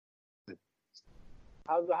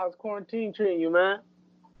How's quarantine treating you, man?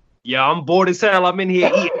 Yeah, I'm bored as hell. I'm in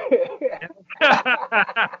here eating.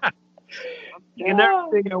 I'm eating Yeah.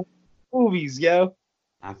 everything in movies, yo.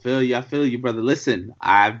 I feel you, brother. Listen,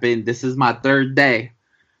 this is my third day.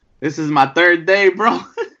 This is my third day, bro.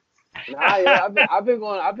 Nah, yeah, I've been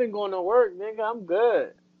going to work, nigga. I'm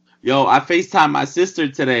good. Yo, I FaceTime my sister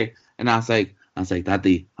today, and Tati,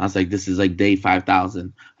 this is like day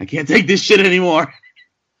 5,000. I can't take this shit anymore.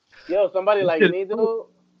 Yo, somebody like me, dude.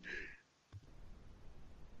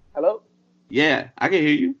 Hello? Yeah, I can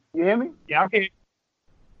hear you. You hear me? Yeah, okay.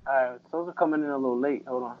 Alright, those are coming in a little late.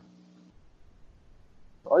 Hold on.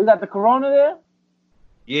 Oh, you got the corona there?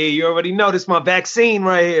 Yeah, you already know this my vaccine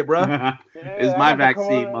right here, bro. Yeah, It's I my got the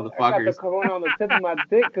vaccine, corona. I got the motherfuckers. corona on the tip of my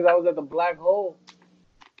dick because I was at the black hole.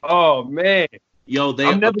 Oh man, Yo,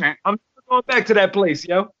 I'm never going back to that place,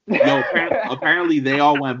 yo. apparently they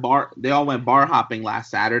all went bar hopping last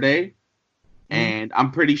Saturday, and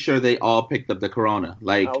I'm pretty sure they all picked up the corona.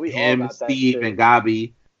 Like Oh, we all him, got that Steve, shit. and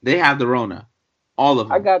Gabi, they have the Rona. All of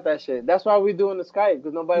them. I got that shit. That's why we doing the Skype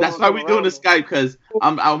because nobody. That's why we doing the Skype, because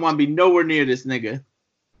I want to be nowhere near this nigga.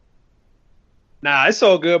 Nah, it's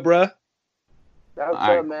all good, bro. That's All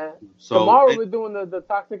right. good, man. So Tomorrow we're doing the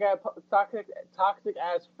toxic ass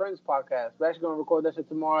friends podcast. We're actually gonna record that shit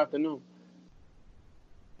tomorrow afternoon.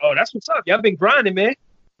 Oh, that's what's up. Y'all been grinding, man.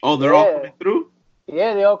 Oh, they're all coming through?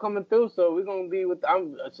 Yeah, they all coming through. So we're gonna be with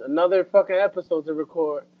it's another fucking episode to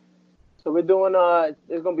record. So we're doing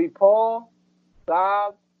it's gonna be Paul,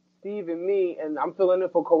 Bob, Steve, and me, and I'm filling in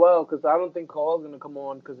for Coel because I don't think Coel's gonna come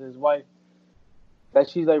on because his wife, that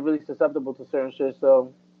she's like really susceptible to certain shit.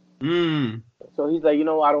 So so he's like, I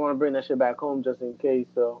don't want to bring that shit back home just in case.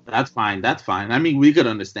 So that's fine. I mean, we could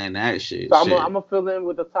understand that shit. So I'm gonna fill in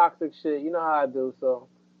with the toxic shit. You know how I do. So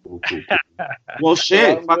cool. Well,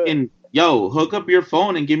 shit, fucking yo, hook up your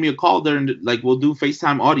phone and give me a call there, and like we'll do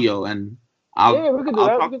FaceTime audio, and we could do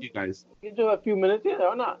that. Talk to you guys. We can do a few minutes, yeah,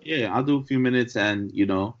 or not? Yeah, I'll do a few minutes and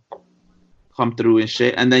come through and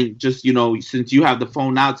shit, and then just since you have the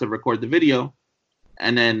phone now to record the video,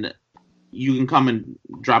 and then you can come and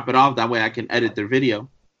drop it off. That way I can edit their video.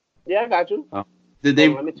 Yeah, I got you. Did they?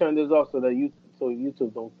 Let me turn this off so that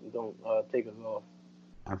YouTube don't take us off.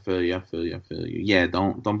 I feel you. Yeah,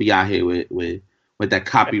 don't be out here with that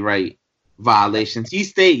copyright violations. He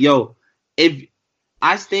stayed, if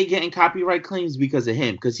I stay getting copyright claims because of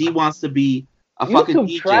him, because he wants to be a fucking YouTube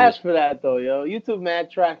DJ. trash for that though, yo. YouTube mad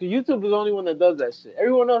trash. YouTube is the only one that does that shit.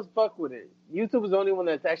 Everyone else fuck with it. YouTube is the only one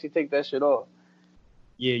that actually take that shit off.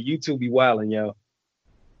 Yeah, YouTube be wilding, yo.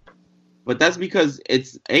 But that's because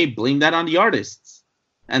blame that on the artists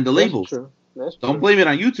and the labels. That's true. Don't blame it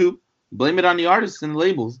on YouTube. Blame it on the artists and the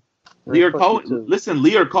labels. Lear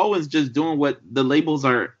Cohen's just doing what the labels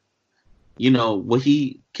are, what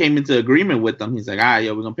he came into agreement with them. He's like, all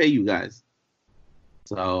right, we're gonna pay you guys.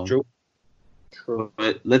 So True.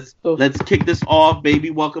 But let's kick this off,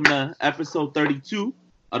 baby. Welcome to episode 32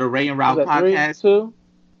 of the Ray and Ralph podcast. 3, 2?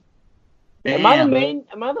 Am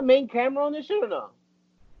I the main camera on this shit or no?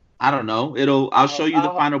 I don't know. I'll show you the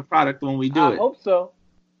final product when we do it. I hope so.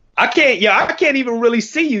 I can't even really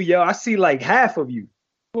see you, yo. I see like half of you.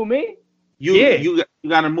 Who, me? You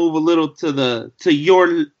gotta move a little to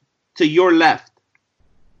your left.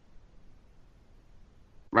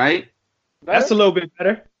 Right? Better? That's a little bit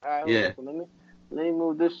better. All right, yeah. So let me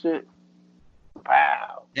move this shit.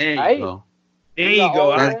 Wow. There you go. There you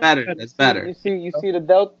go. That's better. That's better. You see the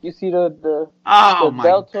delta? You see the oh the my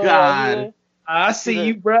delta god. right here? I see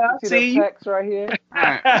you, bro. I see you. Text right here.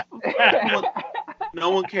 All right.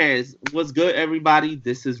 No one cares. What's good, everybody?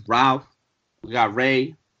 This is Ralph. We got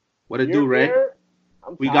Ray. What it do, Ray?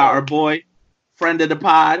 We got our boy, friend of the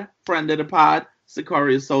pod,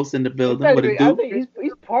 Sicario Sosa in the building. What it do? I think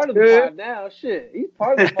he's part of the pod now. Shit, he's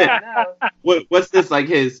part of the pod now. What's this like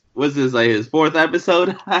his fourth episode?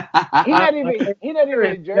 He's not even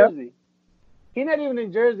in Jersey. He's not even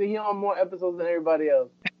in Jersey. He on more episodes than everybody else.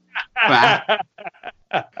 I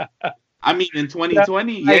mean, in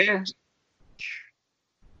 2020, yeah.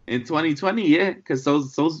 In 2020, yeah, because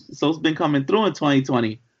So's been coming through in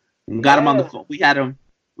 2020. We got him on the phone. We had him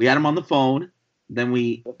on the phone. Then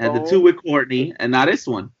we had the two with Courtney, and now this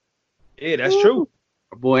one. Yeah, that's true.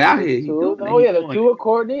 Our boy out here. The two with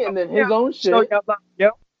Courtney, and then his own shit.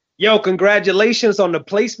 Yo, congratulations on the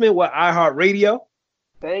placement with iHeartRadio.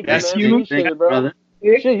 Thank you, that's man. you, Thank you, brother.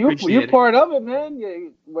 Shit, you part of it, man. Yeah,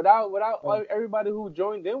 without everybody who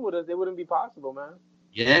joined in with us, it wouldn't be possible, man.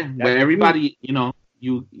 Yeah, but everybody,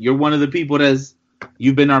 you're one of the people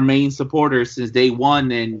you've been our main supporter since day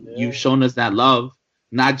one, and you've shown us that love,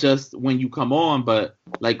 not just when you come on, but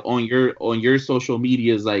like on your social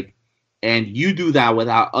medias, like and you do that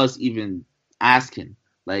without us even asking.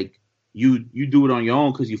 Like you do it on your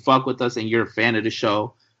own because you fuck with us and you're a fan of the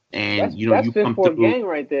show, and that's you fit come for a through. gang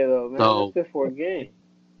right there, though, man. So, that's fit for a gang.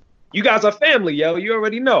 You guys are family, yo. You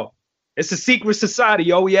already know. It's a secret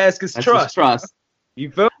society. All we ask is that's trust. just trust.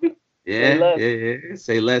 You feel me? Yeah.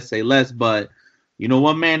 Say less. But you know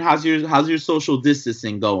what, man? How's your social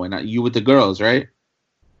distancing going? You with the girls, right?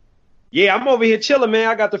 Yeah, I'm over here chilling, man.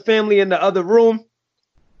 I got the family in the other room.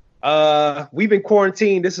 We've been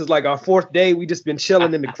quarantined. This is like our 4th day. We just been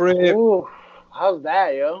chilling in the crib. Ooh, how's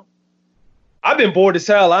that, yo? I've been bored as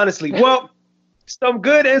hell, honestly. Well, some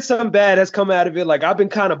good and some bad has come out of it. Like I've been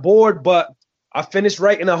kind of bored, but I finished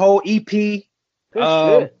writing a whole EP. Good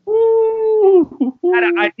shit. I had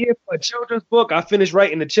an idea for a children's book. I finished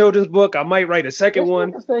writing the children's book. I might write a second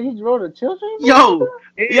one. Said he wrote a children's book?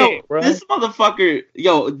 Yo, bro. This motherfucker.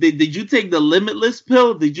 Yo, did you take the Limitless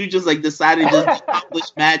pill? Did you just like decide to just accomplish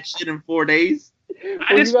mad shit in 4 days?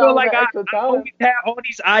 I just feel like I always have all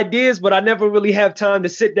these ideas, but I never really have time to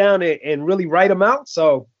sit down and really write them out.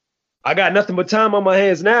 So I got nothing but time on my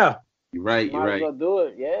hands now. You're right. Might as well do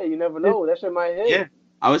it. Yeah, you never know. That shit might hit. Yeah,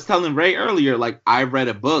 I was telling Ray earlier, like I read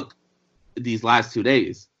a book these last 2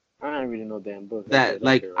 days. I ain't reading no damn book. That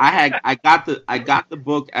like I got the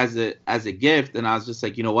book as a gift, and I was just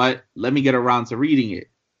like, you know what? Let me get around to reading it.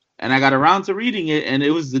 And I got around to reading it, and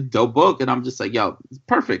it was a dope book, and I'm just like, yo, it's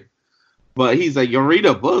perfect. But he's like, you read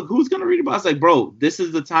a book? Who's gonna read a book? I was like, bro, this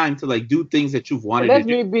is the time to like do things that you've wanted to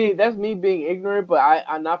do. That's me being ignorant, but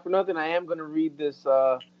I'm not for nothing. I am gonna read this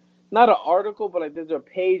not an article, but like there's a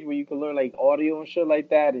page where you can learn like audio and shit like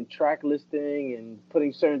that, and track listing and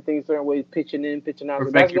putting certain things certain ways, pitching in, pitching out. So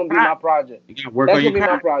that's gonna be my project. You gotta work that's on gonna your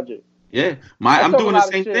be my project. Yeah, I'm doing the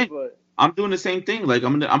same thing. But I'm doing the same thing. Like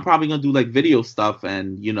I'm probably gonna do like video stuff,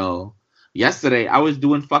 and yesterday I was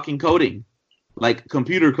doing fucking coding, like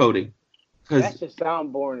computer coding. That should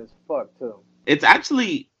sound boring as fuck too. It's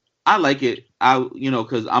actually, I like it.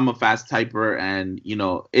 Because I'm a fast typer, and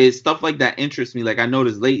it's stuff like that interests me. Like I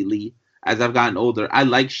noticed lately, as I've gotten older, I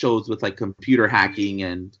like shows with like computer hacking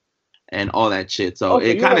and all that shit. So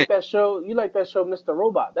it kind of like that show. You like that show, Mr.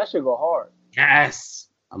 Robot? That should go hard. Yes,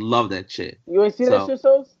 I love that shit. You ain't see that shit,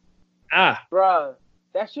 Sos? Bruh,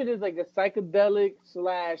 that shit is like a psychedelic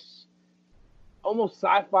 / almost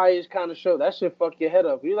sci-fi-ish kind of show. That shit fuck your head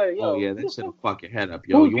up. You're like, yo. Oh yeah, that shit'll fuck your head up,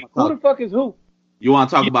 yo. Who the fuck is who? You want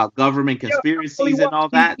to talk about government conspiracies and all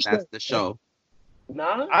that? That's the show.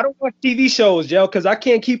 Nah, I don't watch TV shows, yo, because I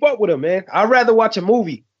can't keep up with them, man. I'd rather watch a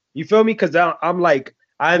movie. You feel me? Because I'm like,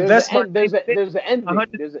 I invest my there's an ending.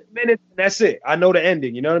 100 minutes, and that's it. I know the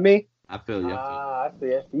ending. You know what I mean? I feel you. I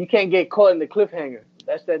see. You can't get caught in the cliffhanger.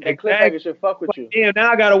 That's that exactly. Cliffhanger should fuck with you. Damn,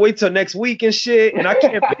 now I gotta wait till next week and shit, and I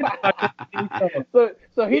can't.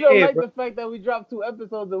 So he don't like the fact that we drop 2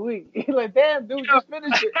 episodes a week. He's like, damn, dude, just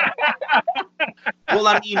finish it. Well,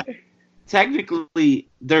 I mean, technically,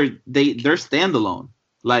 they're standalone.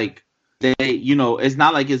 Like it's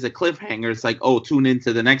not like it's a cliffhanger. It's like, oh, tune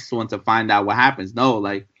into the next one to find out what happens. No,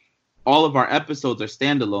 like all of our episodes are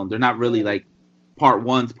standalone. They're not really like part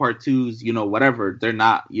 1s, part 2s, whatever. They're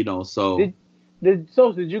not, so. Did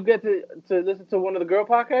you get to listen to one of the girl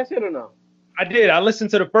podcasts yet or no? I did. I listened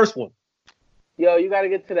to the first one. Yo, you got to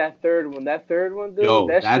get to that third one. That third one, dude. Yo,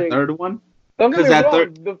 that third one? Don't get me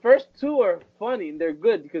wrong. The first 2 are funny and they're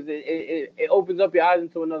good because it opens up your eyes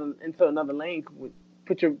into another lane.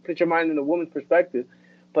 Put your mind in a woman's perspective.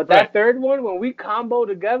 But that third one, when we combo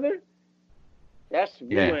together,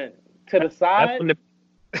 we went to the side.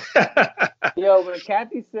 Yo, when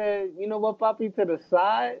Kathy said, you know what, Papi, to the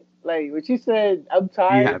side, like when she said, I'm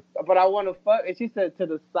tired, but I want to fuck, and she said to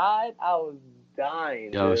the side, I was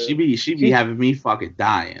dying. Yo, dude. she be having me fucking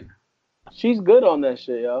dying. She's good on that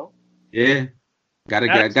shit, yo. Yeah,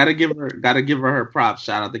 gotta give her her props.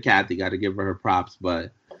 Shout out to Kathy, gotta give her props.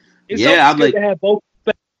 But I'm like to have both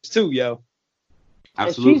too, yo.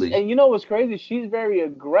 Absolutely. And you know what's crazy? She's very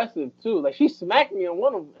aggressive too. Like she smacked me in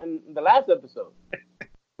the last episode.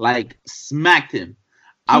 Like smacked him.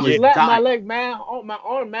 I was slapped my leg, man, on my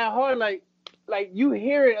arm, man, hard. Like you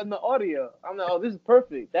hear it in the audio. I'm like, oh, this is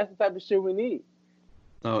perfect. That's the type of shit we need.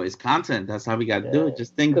 No, it's content. That's how we got to do it.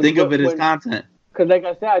 Just think of it as content. Because like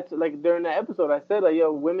I said, like during that episode, I said, like,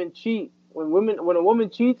 yo, women cheat. When a woman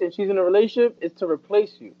cheats and she's in a relationship, it's to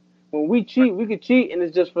replace you. When we cheat, we could cheat, and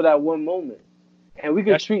it's just for that one moment. And we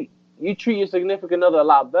could treat your significant other a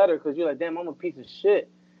lot better because you're like, damn, I'm a piece of shit.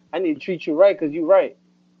 I need to treat you right because you're right.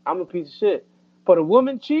 I'm a piece of shit. But a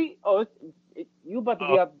woman cheat, you about to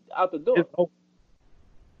be out the door.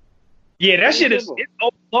 Yeah, that shit is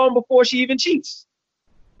over long before she even cheats.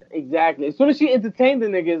 Exactly. As soon as she entertained the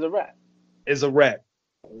nigga, it's a wrap. It's a wrap.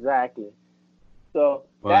 Exactly. So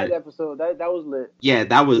that episode, that was lit. Yeah,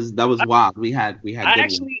 that was wild. We had.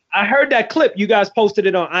 I heard that clip. You guys posted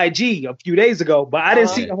it on IG a few days ago, but I didn't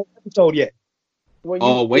see the whole episode yet.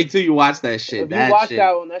 Wait till you watch that shit. If you watch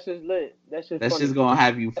that one, that shit's lit. That's just gonna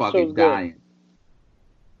have you fucking dying.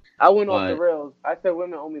 I went off the rails. I said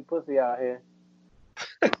women owe me pussy out here.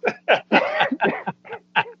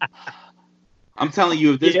 I'm telling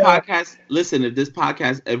you, if this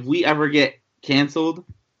podcast, if we ever get canceled,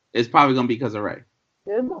 it's probably gonna be because of Ray.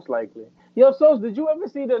 Yeah, most likely. Yo, so did you ever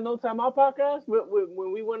see the No Time Out podcast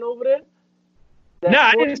when we went over there?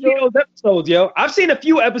 I didn't see those episodes, yo. I've seen a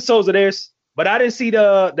few episodes of theirs, but I didn't see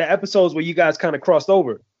the episodes where you guys kind of crossed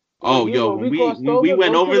over. Oh, when we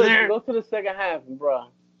went over there. Go to the second half, bro.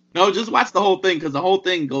 No, just watch the whole thing because the whole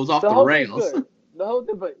thing goes off the rails. The whole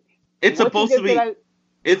thing, but it's supposed to be.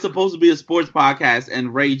 It's supposed to be a sports podcast,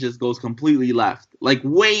 and Ray just goes completely left, like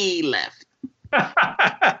way left.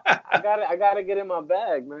 I gotta get in my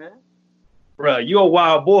bag, man. Bro, you a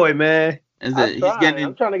wild boy, man. I'm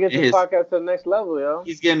trying to get this podcast to the next level, yo.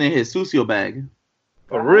 He's getting in his Sucio bag.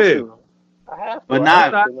 For real. I have to. But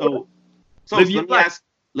not so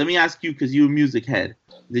let me ask you, because you're a music head.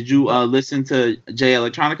 Did you listen to Jay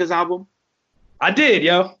Electronica's album? I did,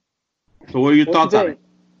 yo. So what are your thoughts on it?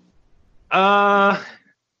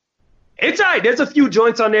 It's all right. There's a few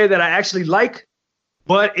joints on there that I actually like,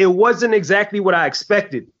 but it wasn't exactly what I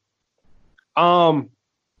expected. I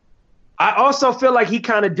also feel like he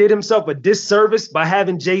kind of did himself a disservice by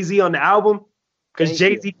having Jay-Z on the album, because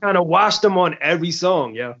Jay-Z kind of washed him on every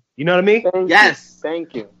song, yo. You know what I mean?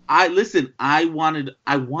 Thank you. I wanted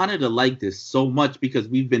to like this so much because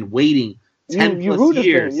we've been waiting 10 plus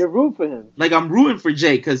years. You're rooting for him. Like, I'm rooting for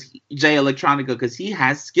Jay Electronica because he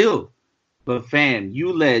has skill. But fam,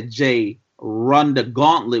 you let Jay run the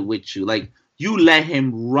gauntlet with you. Like, you let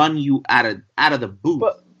him run you out of the booth.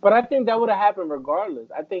 But I think that would have happened regardless.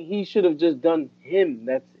 I think he should have just done him.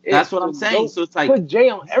 That's it. That's what I'm saying. So it's like, put Jay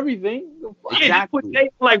on everything. Yeah, you put Jay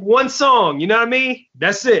on like one song. You know what I mean?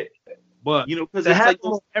 That's it. But because it's like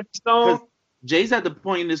every song. Jay's at the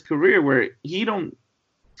point in his career where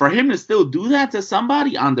for him to still do that to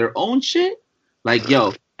somebody on their own shit, like,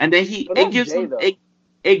 yo, and then it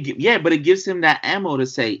gives him that ammo to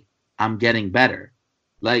say, I'm getting better.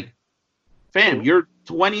 Like, fam, you're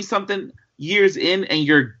 20 something years in and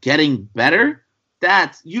you're getting better.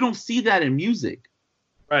 You don't see that in music.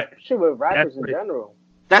 Right. Shit with rappers in general.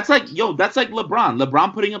 That's like LeBron.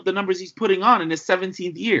 LeBron putting up the numbers he's putting on in his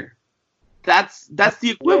 17th year. That's the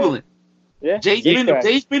equivalent. Yeah. Jay's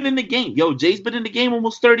been in the game. Yo, Jay's been in the game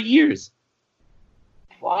almost 30 years.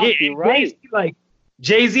 Wow, you're right. Like,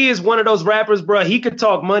 Jay-Z is one of those rappers, bro. He could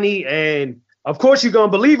talk money, and of course you're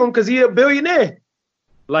gonna believe him because he's a billionaire.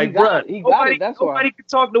 Like, bro, nobody can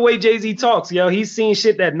talk the way Jay-Z talks, yo. He's seen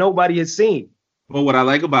shit that nobody has seen. But what I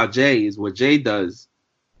like about Jay is what Jay does.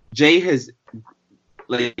 Jay has,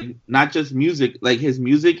 like, not just music, like, his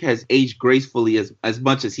music has aged gracefully as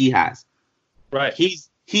much as he has. Right.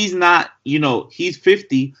 He's not, he's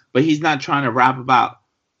 50, but he's not trying to rap about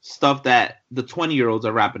stuff that the 20-year-olds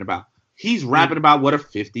are rapping about. He's rapping about what a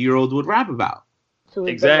 50-year-old would rap about.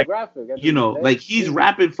 Exactly. Like, he's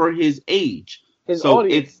rapping for his age. His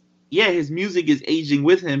audience. His music is aging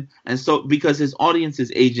with him, and so because his audience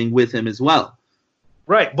is aging with him as well.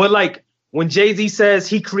 Right, but like when Jay-Z says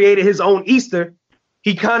he created his own Easter,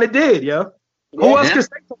 he kind of did, yo. Who else could say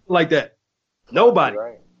something like that? Nobody.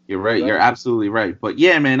 You're right. You're absolutely right. But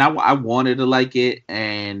yeah, man, I wanted to like it,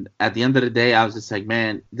 and at the end of the day, I was just like,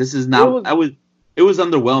 man, this is not. It was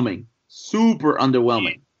underwhelming, super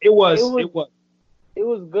underwhelming. It was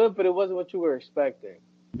good, but it wasn't what you were expecting.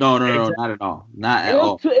 No, not at all. Not at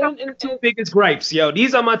all. Two biggest gripes, yo.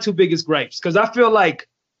 These are my two biggest gripes because I feel like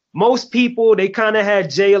most people, they kind of had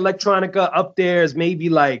Jay Electronica up there as maybe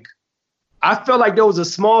like, I felt like there was a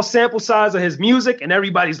small sample size of his music and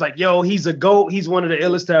everybody's like, yo, he's a GOAT. He's one of the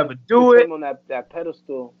illest to ever do it. On that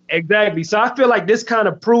pedestal. Exactly. So I feel like this kind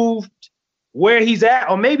of proved where he's at,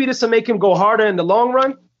 or maybe this will make him go harder in the long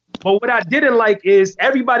run. But what I didn't like is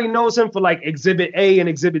everybody knows him for like Exhibit A and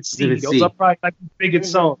Exhibit C. Those are probably like the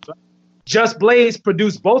biggest songs. Right? Just Blaze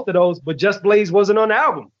produced both of those, but Just Blaze wasn't on the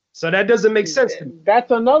album. So that doesn't make sense to me.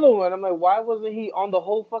 That's another one. I'm like, why wasn't he on the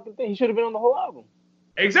whole fucking thing? He should have been on the whole album.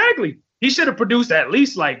 Exactly. He should have produced at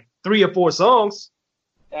least like 3 or 4 songs.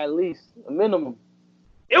 At least, a minimum.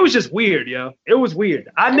 It was just weird, yo. It was weird.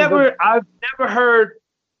 I've never heard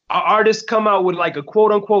an artist come out with like a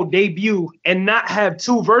quote unquote debut and not have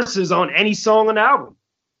 2 verses on any song on the album.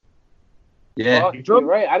 Yeah, oh, you're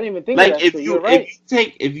right. I didn't even think like of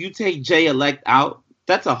that. if you take Jay Elect out,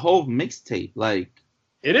 that's a whole mixtape. Like,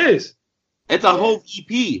 it is. It's a whole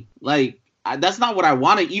EP. Like that's not what I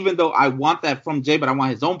wanted. Even though I want that from Jay, but I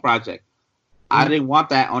want his own project. I didn't want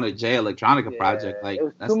that on a Jay Electronica project. Like it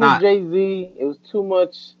was that's too not much Jay-Z. It was too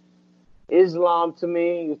much Islam to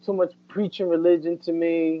me. It was too much preaching religion to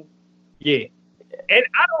me. Yeah, and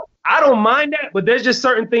I don't mind that, but there's just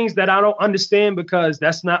certain things that I don't understand because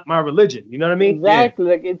that's not my religion. You know what I mean? Exactly.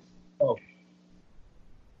 Like it's.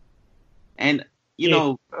 And you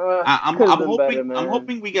know, I'm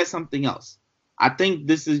hoping we get something else. I think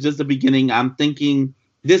this is just the beginning. I'm thinking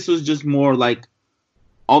this was just more like,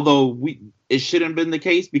 although it shouldn't have been the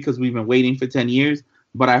case because we've been waiting for 10 years,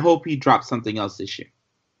 but I hope he drops something else this year.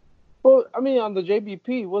 Well, I mean, on the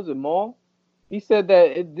JBP, was it Maul? He said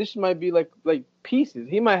that this might be like pieces.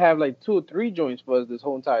 He might have like 2 or 3 joints for us this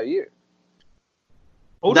whole entire year.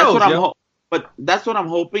 Oh, that's what I'm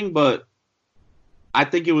hoping, but I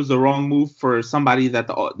think it was the wrong move for somebody that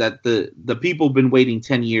the people been waiting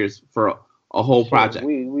 10 years for a whole project.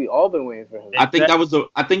 We all been waiting for him. I think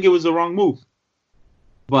it was the wrong move.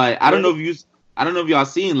 But I don't know if y'all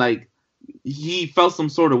seen, like, he felt some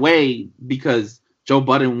sort of way because Joe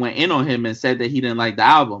Budden went in on him and said that he didn't like the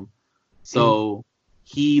album. So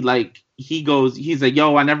he's like,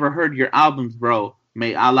 yo, I never heard your albums, bro.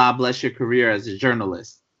 May Allah bless your career as a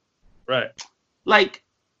journalist. Right. Like,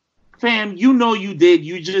 fam, you know you did.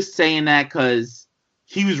 You just saying that because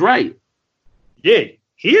he was right. Yeah,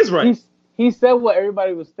 he is right. He said what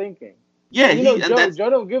everybody was thinking. Yeah, Joe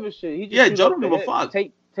don't give a shit. He just Joe don't give a fuck.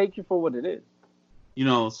 Take you for what it is. You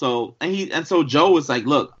know, so so Joe was like,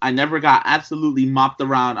 look, I never got absolutely mopped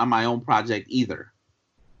around on my own project either.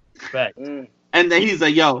 Fact. And then he's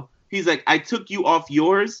like, I took you off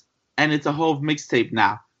yours, and it's a whole mixtape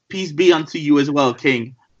now. Peace be unto you as well,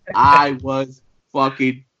 King. I was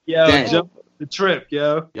fucking dead. Joe, the trip,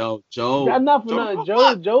 yo. Yo, Joe. Got enough for nothing.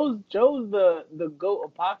 Joe's the GOAT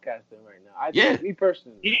of podcasting right now. I think, me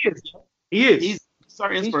personally. He is. He's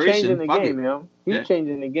our inspiration. He's changing the game, yo. He's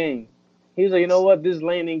changing the game. He was like, you know what? This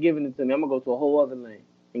lane ain't giving it to me. I'm gonna go to a whole other lane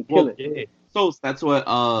and kill it. Yeah. So that's what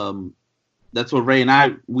Ray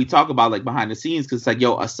and we talk about, like, behind the scenes, because it's like,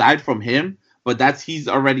 yo, aside from him, but he's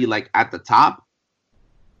already like at the top.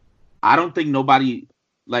 I don't think nobody,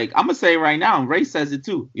 like, I'm gonna say it right now, and Ray says it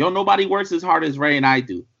too. Yo, nobody works as hard as Ray and I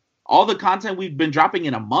do. All the content we've been dropping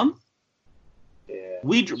in a month. Yeah.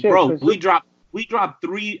 We dropped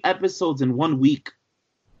 3 episodes in 1 week.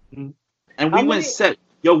 And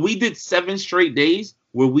we did 7 straight days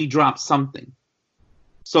where we dropped something.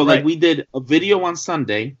 So like we did a video on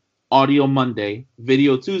Sunday, audio Monday,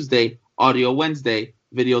 video Tuesday, audio Wednesday,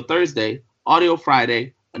 video Thursday, audio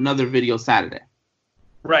Friday, another video Saturday.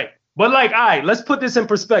 Right. But like, all right, let's put this in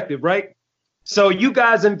perspective, right? So you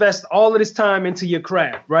guys invest all of this time into your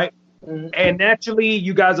craft, right? Mm-hmm. And naturally,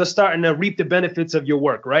 you guys are starting to reap the benefits of your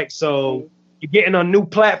work, right? So you're getting on new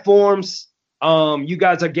platforms. You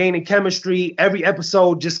guys are gaining chemistry. Every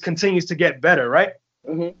episode just continues to get better, right?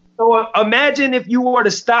 Mm-hmm. So imagine if you were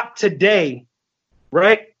to stop today,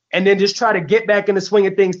 right? And then just try to get back in the swing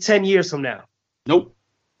of things 10 years from now. Nope.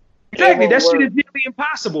 Exactly. That shit is nearly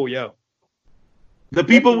impossible, yo. The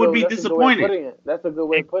people would be disappointed. That's a good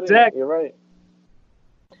way of putting it. You're right.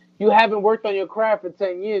 You haven't worked on your craft for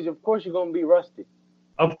 10 years. Of course, you're going to be rusty.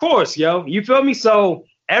 Of course, yo. You feel me? So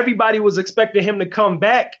everybody was expecting him to come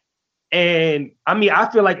back. And I mean, I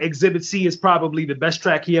feel like Exhibit C is probably the best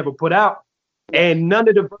track he ever put out. And none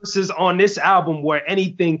of the verses on this album were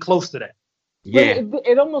anything close to that. Yeah.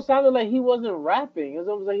 It almost sounded like he wasn't rapping. It was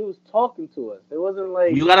almost like he was talking to us. It wasn't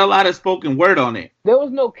like... You got a lot of spoken word on it. There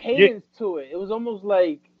was no cadence to it. It was almost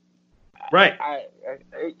like... Right.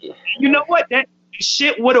 You know what? That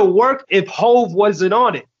shit would have worked if Hove wasn't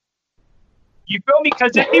on it. You feel me?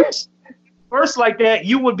 Because if he was first like that,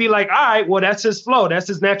 you would be like, all right, well, that's his flow. That's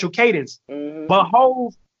his natural cadence. Mm-hmm. But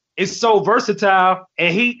Hove is so versatile.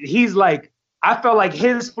 And he's like, I felt like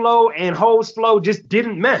his flow and Hove's flow just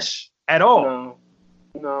didn't mesh at all.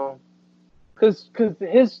 No. Because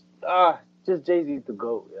his, just Jay-Z's the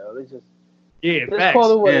GOAT, yo. Let's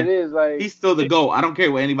call it what it is. Like, he's still the GOAT. I don't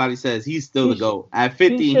care what anybody says. He's still the GOAT. At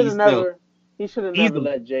 50, he should have never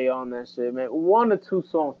let Jay on that shit, man. 1 or 2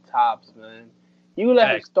 songs tops, man. You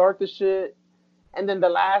let him start the shit, and then the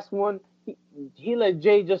last one, he let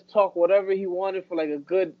Jay just talk whatever he wanted for like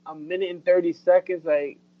a minute and 30 seconds.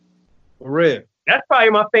 Like, for real. That's probably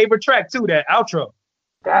my favorite track too, that outro.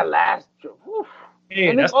 That last whew.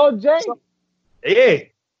 And it's all Jay. Yeah.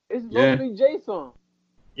 It's mostly Jay song.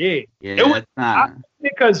 Yeah. It was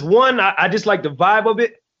because one, I just like the vibe of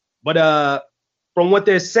it. But from what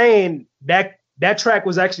they're saying, that track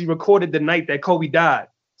was actually recorded the night that Kobe died.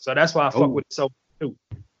 So that's why I fuck with it so too.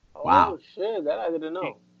 Wow. Oh shit, that I didn't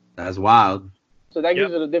know. That's wild. So that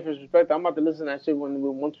gives it a different perspective. I'm about to listen to that shit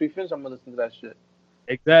once we finish. I'm gonna listen to that shit.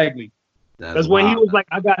 Exactly. That's Because when he wild. was like,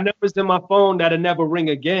 I got numbers in my phone that'll never ring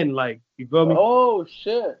again. Like, you feel me? Oh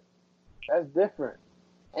shit, that's different.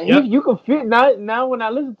 And Yep. you can feel now when I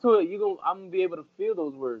listen to it, I'm gonna be able to feel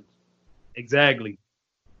those words. Exactly.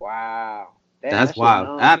 Wow, damn, That's that shit wild.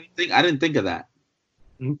 numb. I didn't think of that.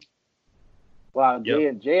 Wow,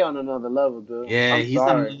 Yep. Jay on another level, dude. Yeah, I'm he's on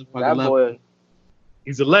sorry. another fucking That level. boy,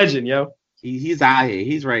 He's a legend, yo. He's out here.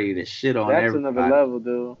 He's ready to shit on that's everybody. another level,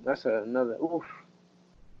 dude. That's another. Oof.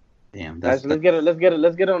 Damn. Let's get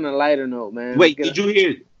it on a lighter note, man. Wait, did you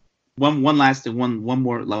hear one last thing?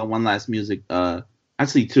 One last music.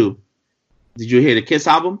 Actually two. Did you hear the Kiss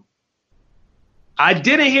album? I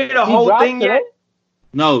didn't hear the He whole dropped thing today? yet.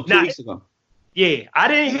 No, 2 Nah. weeks ago. Yeah, I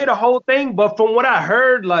didn't hear the whole thing, but from what I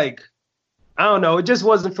heard, like, I don't know, it just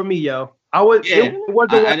wasn't for me, yo. It wasn't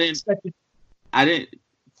what I expected. I didn't.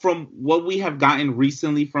 From what we have gotten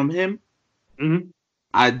recently from him,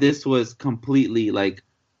 this was completely like,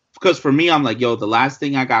 because for me, I'm like, yo, the last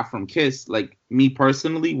thing I got from Kiss, like me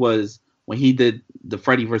personally, was when he did the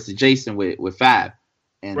Freddy versus Jason with Fab,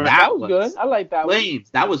 and Right. that was good. I like that flames.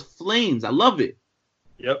 That was flames. I love it.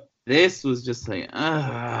 Yep. This was just like,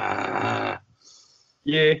 Yeah.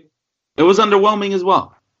 it was underwhelming as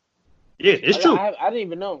well. Yeah, it's true. I didn't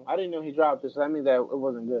even know. I didn't know he dropped this. So that means that it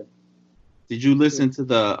wasn't good. Did you listen to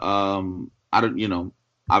the I don't,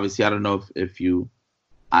 obviously I don't know if you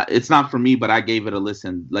it's not for me, but I gave it a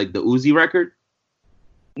listen, like the Uzi record.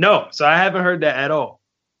 No, so I haven't heard that at all.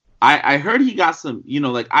 I heard he got some,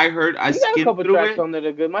 like I heard I He got a skimmed couple through tracks it, on there that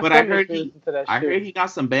are good. My but son used to listen to that I shit. heard he got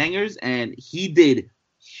some bangers, and he did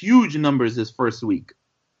huge numbers his first week.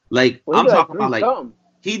 Like Well, I'm he talking about like something.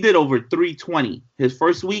 he did over 320 his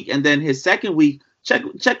first week, and then his second week, check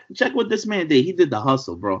what this man did. He did the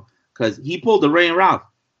hustle, bro, because he pulled the Ray and Ralph.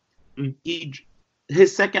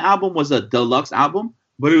 His second album was a deluxe album,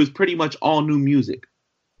 but it was pretty much all new music.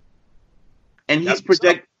 And he's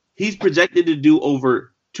projected to do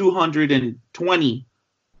over 220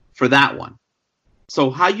 for that one. So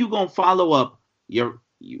how you gonna follow up your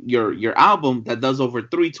album that does over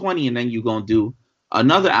 320, and then you gonna do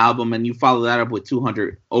another album and you follow that up with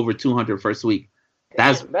over 200 first week?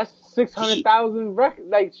 That's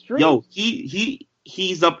 600,000 streams. Yo,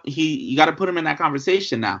 he's up. You got to put him in that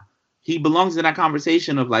conversation now. He belongs in that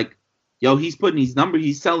conversation of like, yo, he's putting these numbers,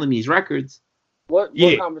 he's selling these records. What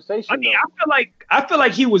conversation? I mean, I feel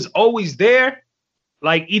like he was always there.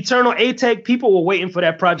 Like Eternal A-Tech, people were waiting for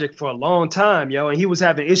that project for a long time, yo, and he was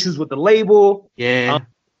having issues with the label. Yeah,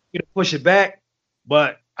 to push it back.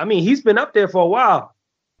 But I mean, he's been up there for a while,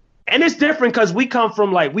 and it's different because we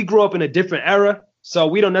grew up in a different era, so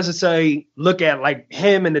we don't necessarily look at like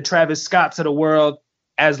him and the Travis Scotts of the world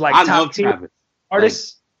as like top tier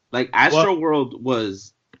artists. Like Astro World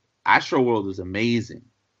was amazing.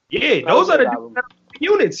 Yeah, those are the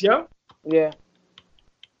units, yo. Yeah.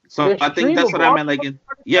 So I think that's what I meant. Like, that's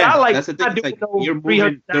the thing. It's like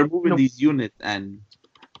they're moving these units, and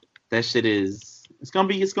that shit it's gonna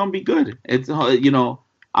be good. It's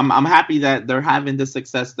I'm happy that they're having the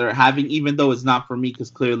success they're having, even though it's not for me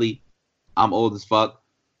because clearly I'm old as fuck.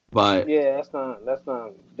 But yeah, that's not.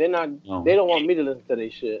 They're not. No. They don't want me to listen to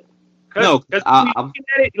their shit. No,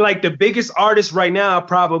 like the biggest artists right now are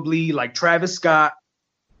probably like Travis Scott,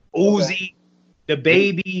 Uzi, The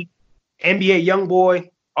Baby, NBA YoungBoy,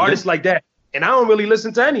 artists like that, and I don't really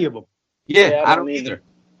listen to any of them. Yeah, I don't either.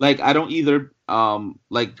 Like I don't either.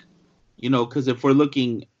 Because if we're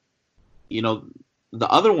looking, the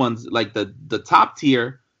other ones like the top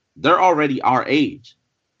tier, they're already our age.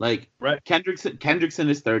 Like Kendrick's in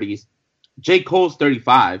his 30s, J. Cole's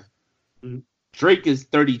 35. Mm-hmm. Drake is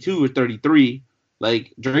 32 or 33.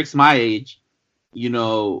 Like Drake's my age.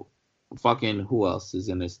 Fucking who else is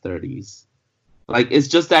in his 30s? Like it's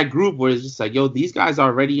just that group where it's just like, yo, these guys are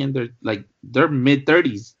already in their mid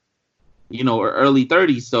 30s, or early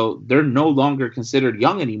 30s, so they're no longer considered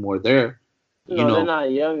young anymore. They're not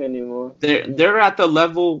young anymore. They're at the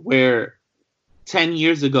level where 10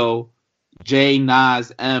 years ago, Jay,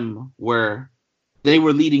 Nas, M they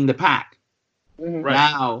were leading the pack. Mm-hmm. Right.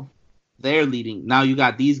 Now they're leading. Now you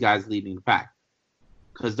got these guys leading the pack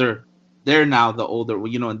because they're now the older,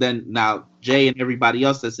 and then now Jay and everybody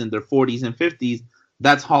else that's in their 40s and 50s,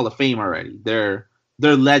 that's Hall of Fame already. They're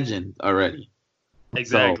legend already.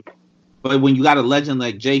 Exactly. So, but when you got a legend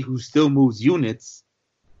like Jay who still moves units.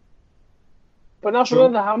 But not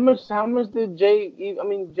for how much did Jay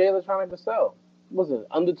Electronica sell? Was it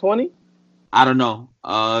under 20? I don't know.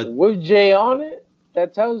 With Jay on it,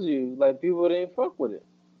 that tells you like people didn't fuck with it.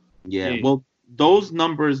 Yeah. Well, those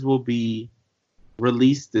numbers will be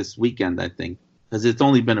released this weekend, I think, because it's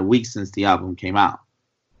only been a week since the album came out.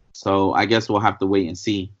 So I guess we'll have to wait and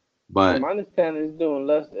see. But my understanding is doing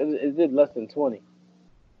less. It did less than 20.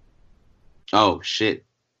 oh shit,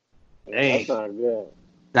 Dang. That's not good.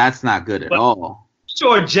 that's not good at all.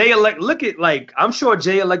 Sure, I'm sure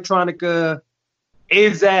Jay Electronica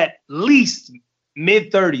is at least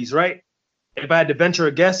mid-30s, right? If I had to venture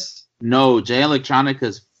a guess. No, Jay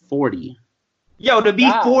Electronica's 40. Yo, to be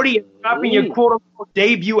God, 40 and dropping your please. quote-unquote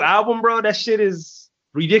debut album, bro, that shit is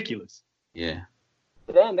ridiculous. Yeah.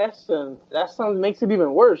 Damn, that song makes it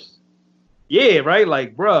even worse. Yeah, right?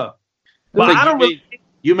 Like, bro. But Like, I don't really...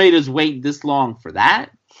 you made us wait this long for that?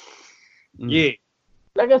 Yeah.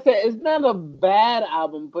 Like I said, it's not a bad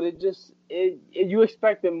album, but you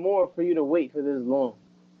expected more for you to wait for this long.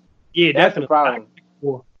 Yeah, That's the definitely.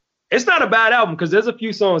 problem. It's not a bad album because there's a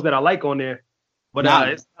few songs that I like on there, but Nah.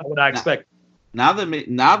 it's not what I expect. Now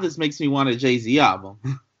this makes me want a Jay-Z album.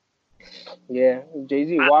 Yeah,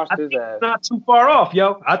 Jay-Z washed I his think ass. it's not too far off,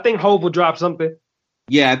 yo. I think Hov will drop something.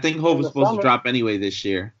 Yeah, I think Hov In was the supposed summer. to drop anyway this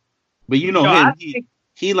year. But you know Yo, him, I think-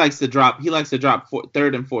 he likes to drop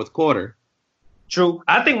third and fourth quarter. True.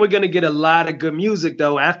 I think we're gonna get a lot of good music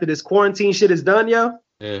though after this quarantine shit is done, yo.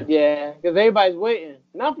 Yeah. Yeah, because everybody's waiting.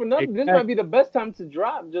 Not for nothing. This Exactly. might be the best time to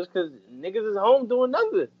drop just because niggas is home doing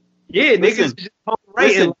nothing. Yeah, Listen, niggas just home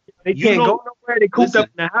writing. listen, They you can't know- go nowhere. They cooped listen. up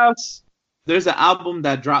in the house. There's an album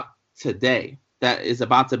that dropped today that is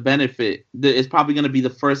about to benefit. It's probably going to be the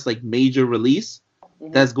first like major release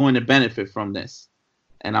Mhm. that's going to benefit from this.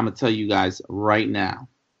 And I'm going to tell you guys right now.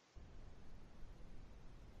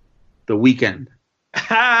 The Weeknd.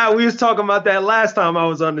 We was talking about that last time I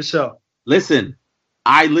was on the show. Listen,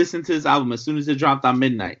 I listened to this album as soon as it dropped on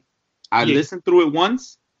midnight. I Yeah. listened through it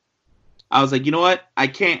once. I was like, you know what? I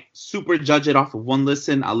can't super judge it off of one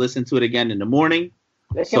listen. I'll listen to it again in the morning.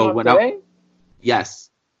 They came So out when I- today? Yes.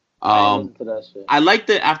 I didn't listen to that shit. I liked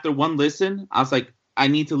it after one listen. I was like, I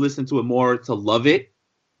need to listen to it more to love it.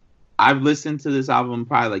 I've listened to this album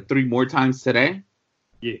probably like 3 more times today.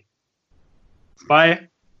 Fire.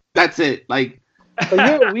 That's it. Like, But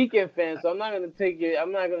you're a Weeknd fan, so I'm not gonna take your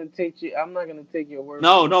word.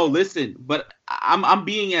 no, listen. But I'm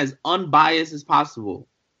being as unbiased as possible.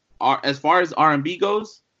 As far as R&B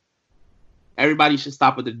goes, everybody should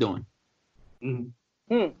stop what they're doing. Mhm.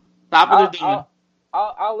 Stop what they're doing.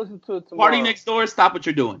 I'll listen to it tomorrow. Party Next Door, stop what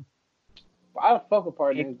you're doing. I fuck with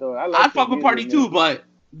Party Next Door. I fuck with Party too, but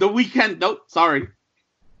The Weeknd, nope, sorry.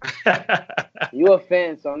 You a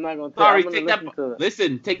fan, so I'm not gonna. Sorry, I'm gonna take that. listen to it.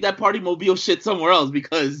 Listen, take that Party Mobile shit somewhere else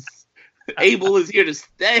because Abel is here to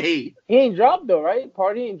stay. He ain't dropped though, right?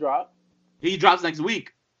 Party ain't dropped. He drops next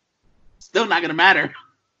week. Still not gonna matter.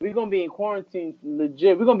 We're gonna be in quarantine,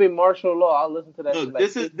 legit. We're gonna be in martial law. I'll listen to that. Look, shit like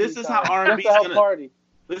this is 15 how times. R&B Just is to gonna. party.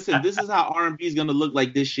 Listen, this is how R&B is gonna look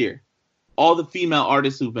like this year. All the female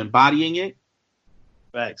artists who've been bodying it,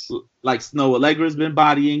 Facts. like Snow Allegra's been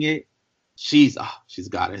bodying it. She's a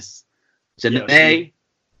goddess. Yo, Janae,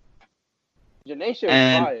 Janae shit was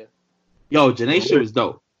And- fire. yo, Janae shit was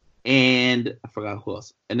dope. And I forgot who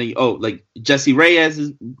else. And then like Jessie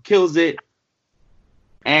Reyes kills it.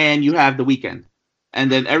 And you have The Weeknd.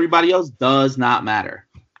 And then everybody else does not matter.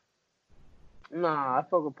 Nah, I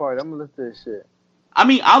fuck with Party. I'm gonna listen to this shit. I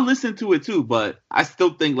mean, I'll listen to it too, but I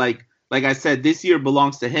still think like I said, this year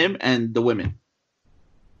belongs to him and the women.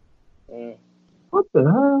 Mm. What the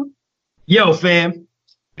hell? Yo, fam.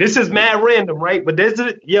 This is mad random, right? But there's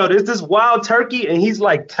this wild turkey, and he's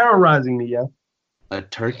like terrorizing me, yo. A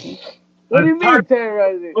turkey? What do you mean Party-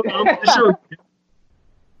 terrorizing? I'm for sure.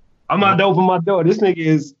 I'm about to open my door. This nigga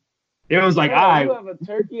is. It was like, all right, You have a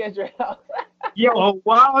turkey at your house. yo, a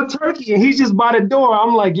wild turkey, and he's just by the door.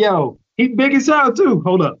 I'm like, yo, he big as hell too.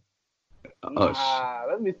 Hold up. Nah,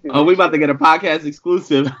 let me see. Oh, we about to get a podcast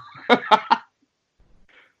exclusive.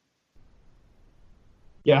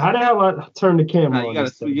 Yeah, how the hell I turn the camera Nah, on?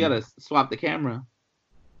 you gotta swap the camera.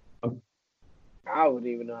 I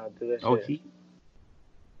wouldn't even know how to do that Oh, shit.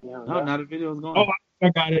 Yeah, no, now the video's going. Oh, I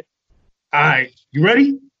got it. All right, you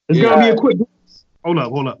ready? It's Yeah. gonna be a quick. Hold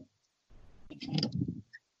up.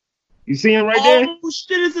 You see him right there? Oh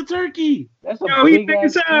shit! It's a turkey. That's a Yo, he big big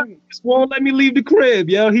ass as hell. turkey. Just won't let me leave the crib,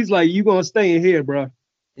 yo. He's like, you gonna stay in here, bro.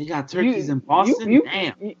 They got turkeys You- in Boston. You,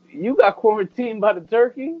 Damn. you got quarantined by the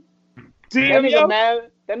turkey? See That him, yo?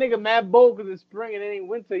 nigga mad bold because it's spring and it ain't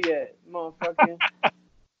winter yet, motherfucker.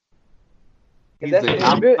 He's that's like, it.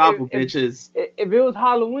 I'm If- trouble, if- bitches. If it was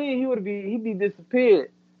Halloween, he'd be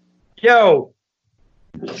disappeared. Yo,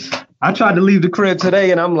 I tried to leave the crib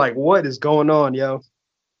today, and I'm like, what is going on, yo?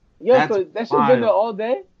 Yo, That's so that shit wild. been there all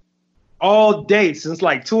day? All day since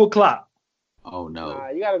like 2:00. Oh no. Nah,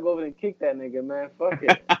 you gotta go over there and kick that nigga, man. Fuck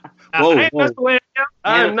it. Whoa, I ain't messing with him.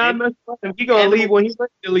 I am not messing with him. He gonna leave when he's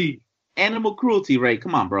ready to leave. Animal cruelty, Ray.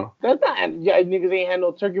 Come on, bro. That's not. Yeah, niggas ain't had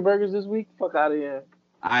no turkey burgers this week. Fuck out of here.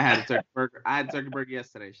 I had a turkey burger. I had a turkey burger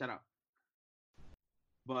yesterday. Shut up.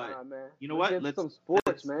 But Nah, man. you know what? Let's get some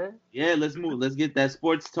sports, man. Yeah, let's move. Let's get that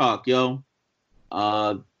sports talk, yo.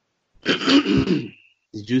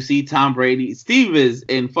 Did you see Tom Brady? Steve is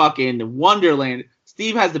in fucking Wonderland.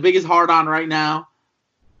 Steve has the biggest heart on right now.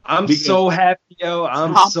 I'm so happy, yo.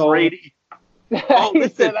 I'm Tom so Brady. Oh, He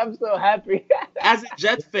listen. said, I'm so happy. As a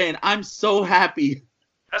Jets fan, I'm so happy.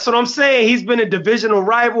 That's what I'm saying. He's been a divisional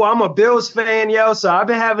rival. I'm a Bills fan, yo. So I've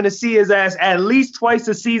been having to see his ass at least twice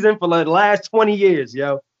a season for the last 20 years,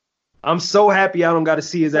 yo. I'm so happy I don't got to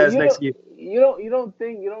see his ass next year. You don't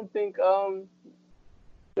think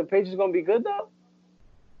the Patriots gonna be good though?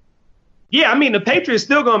 Yeah, I mean the Patriots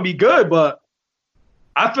still gonna be good, but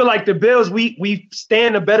I feel like the Bills we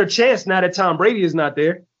stand a better chance now that Tom Brady is not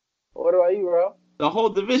there. What about you, bro? The whole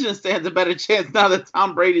division stands a better chance now that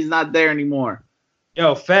Tom Brady's not there anymore.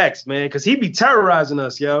 Yo, facts, man, because he be terrorizing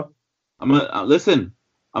us, yo. I'm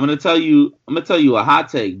gonna tell you a hot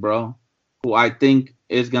take, bro. Who I think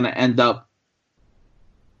is gonna end up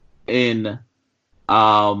in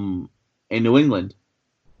New England.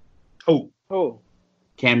 Who?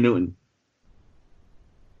 Cam Newton.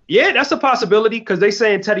 Yeah, that's a possibility because they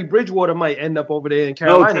saying Teddy Bridgewater might end up over there in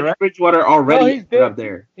Carolina, Teddy right? Bridgewater already he's there. up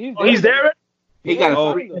there. He's there. He got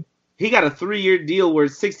a 3-year deal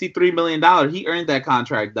worth $63 million. He earned that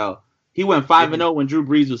contract though. He went 5-0 when Drew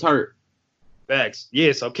Brees was hurt. Facts.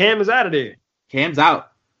 Yeah, so Cam is out of there. Cam's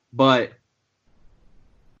out, but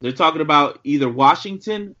they're talking about either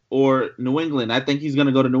Washington or New England. I think he's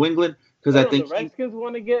gonna go to New England because I think the Redskins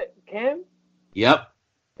want to get Cam. Yep.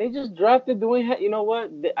 They just drafted Dwayne. You know what?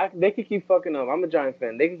 They could keep fucking up. I'm a Giant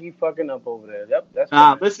fan. They can keep fucking up over there. Yep, that's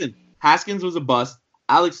fine. Listen, Haskins was a bust.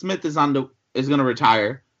 Alex Smith is gonna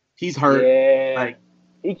retire. He's hurt. Yeah.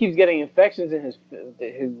 He keeps getting infections in his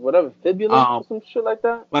whatever fibula or some shit like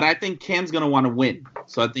that. But I think Cam's gonna want to win,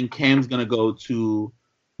 so I think Cam's gonna go to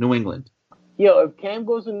New England. Yo, if Cam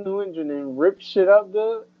goes to New England and rips shit up,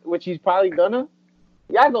 dude, which he's probably gonna,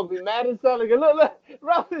 y'all gonna be mad as hell. Look,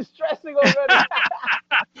 Ralph is stressing already.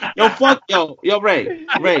 Yo, Ray.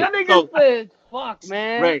 That nigga said, "Fuck,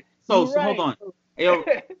 man." Ray, so right. hold on. Yo,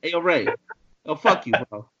 Ray. Yo, fuck you,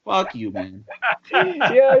 bro. Fuck you, man.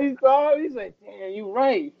 Yeah, he saw him. He's like, "Damn, you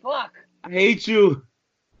right. Fuck." I hate you.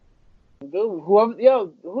 Dude,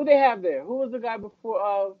 who they have there? Who was the guy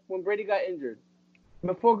before when Brady got injured?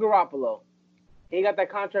 Before Garoppolo. He got that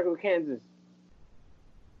contract with Kansas.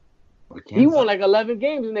 He won like 11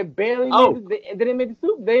 games and they barely they didn't make the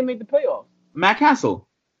Super. They didn't make the playoffs. Matt Castle.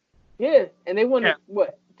 Yeah, and they won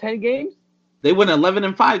 10 games? They won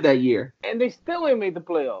 11-5 that year. And they still ain't made the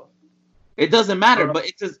playoffs. It doesn't matter,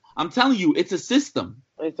 but I'm telling you, it's a system.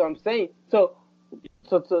 That's what I'm saying. So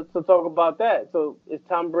to talk about that. So is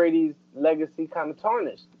Tom Brady's legacy kind of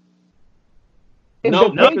tarnished? No,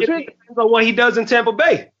 it depends on what he does in Tampa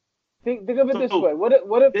Bay. Think of it this way. What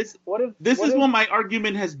if this is what my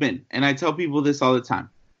argument has been, and I tell people this all the time.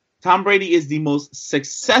 Tom Brady is the most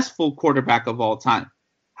successful quarterback of all time.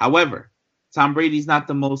 However, Tom Brady's not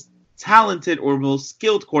the most talented or most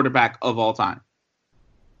skilled quarterback of all time.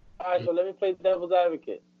 All right, so let me play devil's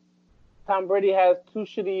advocate. Tom Brady has 2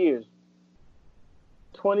 shitty years.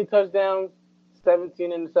 20 touchdowns,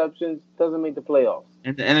 17 interceptions, doesn't make the playoffs.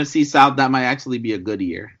 In the NFC South, that might actually be a good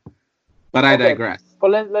year. But I digress.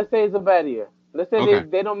 But let's say it's a bad year. Let's say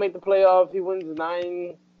they don't make the playoffs. He wins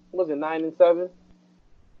 9 and 7?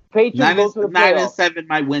 Patriots go to the playoffs. 9-7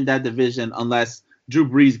 might win that division unless Drew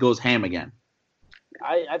Brees goes ham again.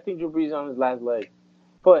 I think Drew Brees on his last leg.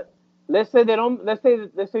 But let's say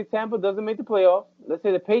Tampa doesn't make the playoffs. Let's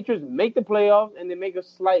say the Patriots make the playoffs and they make a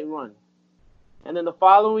slight run. And then the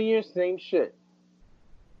following year, same shit.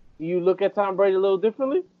 Do you look at Tom Brady a little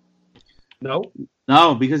differently? No,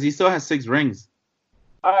 because he still has 6 rings.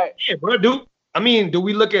 All right. Yeah, bro. Do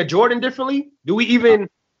we look at Jordan differently? Do we even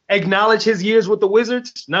acknowledge his years with the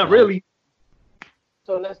Wizards? Not really.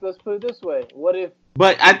 So let's put it this way. What if?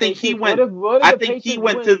 But I think he went. I think he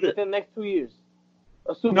went to the next 2 years.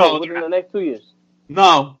 A Super Bowl within the next 2 years.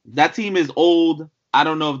 No, that team is old. I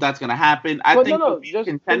don't know if that's gonna happen. I think they'll be a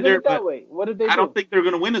contender, but what if they I don't think they're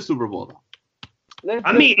gonna win a Super Bowl though. For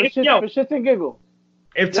shits and giggles.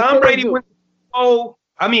 If Tom Brady wins,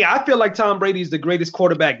 I feel like Tom Brady is the greatest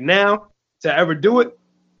quarterback now to ever do it.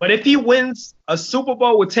 But if he wins a Super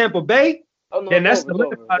Bowl with Tampa Bay, then that's the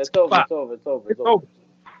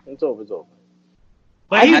It's over.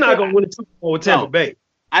 But he's not going to win a Super Bowl with Tampa Bay.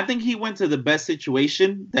 I think he went to the best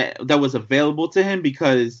situation that was available to him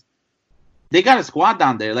because they got a squad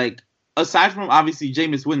down there. Like, aside from obviously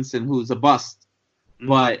Jameis Winston, who's a bust,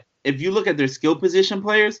 but if you look at their skill position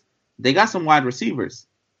players, they got some wide receivers.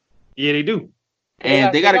 Yeah, they do.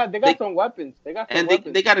 And they got some weapons. They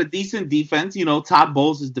got a decent defense. You know, Todd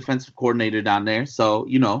Bowles is defensive coordinator down there, so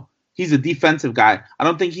you know he's a defensive guy. I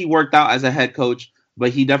don't think he worked out as a head coach,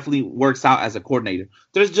 but he definitely works out as a coordinator.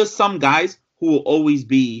 There's just some guys who will always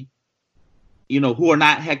be, you know, who are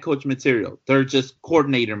not head coach material. They're just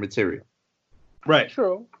coordinator material. Right.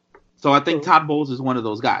 True. So I think Todd Bowles is one of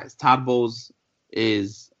those guys. Todd Bowles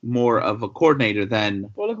is more of a coordinator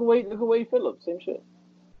than. Well, look at Wade Phillips. Same shit.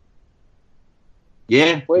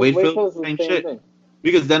 Yeah, Wade Phillips, same shit. thing.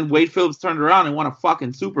 Because then Wade Phillips turned around and won a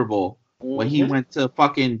fucking Super Bowl when he went to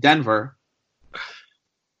fucking Denver.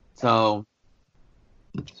 So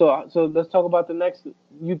let's talk about the next.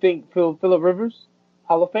 You think Phillip Rivers,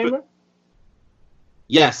 Hall of Famer?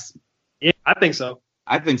 Yes. Yeah, I think so.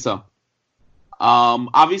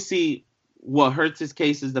 Obviously, what hurts his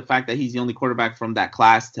case is the fact that he's the only quarterback from that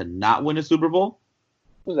class to not win a Super Bowl.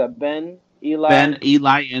 Who's that? Ben, Eli,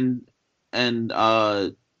 and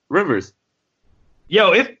Rivers.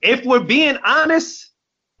 Yo, if we're being honest,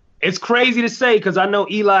 it's crazy to say because I know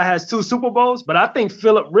Eli has 2 Super Bowls, but I think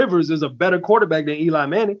Phillip Rivers is a better quarterback than Eli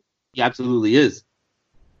Manning. He absolutely is.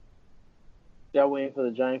 Y'all waiting for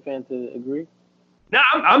the Giant fan to agree? No,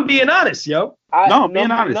 I'm being honest, yo. I'm being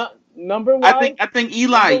honest. Number wise, I think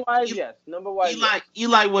Eli. Number wise, yes. Number wise,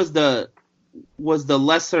 Eli was the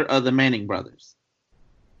lesser of the Manning brothers.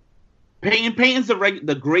 Peyton's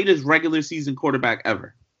the greatest regular season quarterback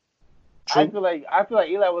ever. I feel like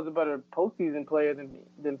Eli was a better postseason player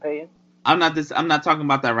than Peyton. I'm not talking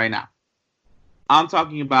about that right now. I'm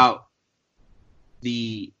talking about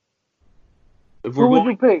Who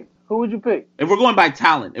would you pick? If we're going by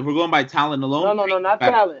talent, alone. No, not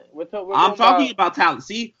talent. I'm talking about talent.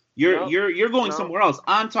 See, you're going somewhere else.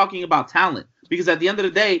 I'm talking about talent because at the end of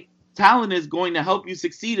the day, talent is going to help you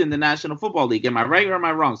succeed in the National Football League. Am I right or am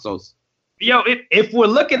I wrong, Sos? Yo, if we're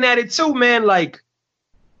looking at it too, man, like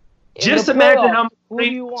just imagine how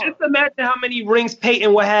many rings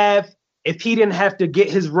Peyton would have if he didn't have to get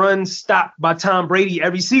his run stopped by Tom Brady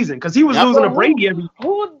every season because he was losing to Brady every.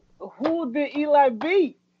 Who did Eli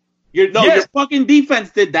beat? Your fucking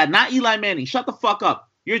defense did that, not Eli Manning. Shut the fuck up.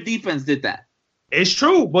 Your defense did that. It's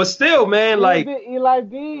true, but still, man, Who did Eli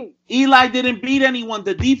beat? Eli didn't beat anyone.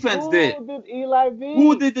 The defense did. Who did Eli beat?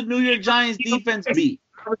 Who did the New York Giants defense beat?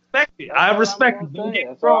 I respect it. Don't get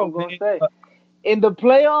That's what I'm gonna say. In the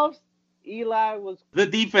playoffs, Eli was. The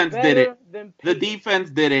defense did it. The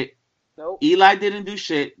defense did it. Nope. Eli didn't do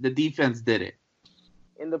shit. The defense did it.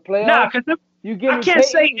 In the playoffs, I can't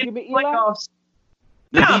say in the playoffs.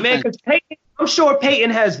 Nah, man, because Peyton, I'm sure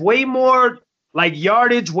Peyton has way more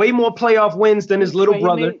yardage, way more playoff wins than his little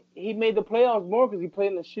brother. He made the playoffs more because he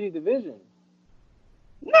played in a shitty division.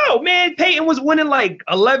 No, man, Peyton was winning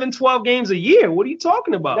 11, 12 games a year. What are you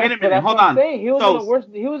talking about? Wait a minute, hold on. He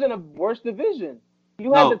was in a worse division.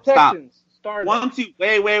 You had the Texans starting.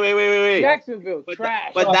 Wait. Jacksonville,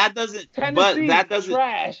 trash. But that doesn't. Tennessee,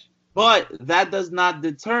 trash. But that does not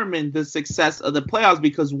determine the success of the playoffs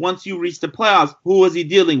because once you reach the playoffs, who was he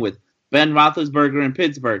dealing with? Ben Roethlisberger in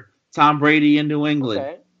Pittsburgh, Tom Brady in New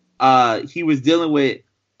England. Okay. He was dealing with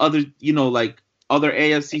other, other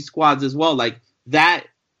AFC squads as well. Like that,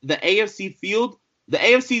 the AFC field, the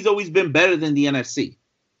AFC's always been better than the NFC.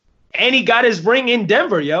 And he got his ring in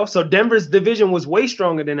Denver, yo. So Denver's division was way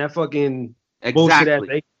stronger than that fucking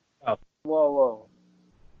bullshit. Whoa.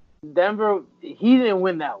 Denver, he didn't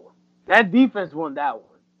win that one. That defense won that one.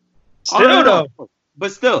 Still, though.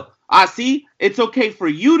 But still, I see it's okay for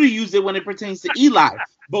you to use it when it pertains to Eli.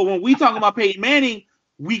 But when we talk about Peyton Manning,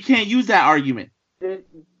 we can't use that argument. No.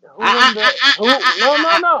 I'm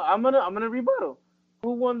gonna rebuttal.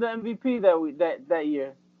 Who won the MVP that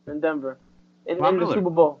year in Denver in the Super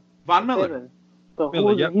Bowl? Von Miller. So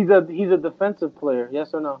he's a defensive player, yes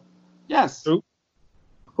or no? Yes. True.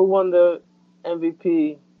 Who won the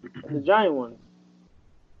MVP in the Giant ones?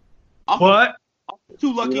 What?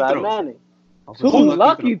 Two lucky Eli throws. Manning. Two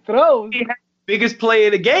lucky throws. He had the biggest play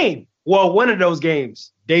of the game. Well, one of those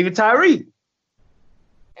games, David Tyree.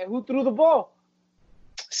 And who threw the ball?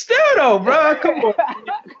 Still though, bro. Come on.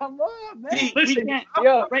 Come on, man. See, listen,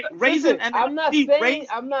 raising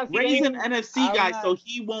raising NFC guys, so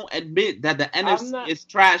he won't admit that the NFC is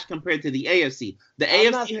trash compared to the AFC. The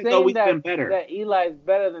AFC has always been better. That Eli is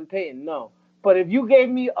better than Peyton, no. But if you gave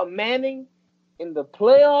me a Manning in the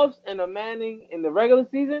playoffs and a Manning in the regular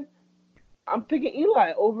season, I'm picking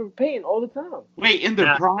Eli over Peyton all the time. Wait, in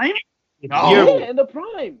their prime? No. Yeah, in the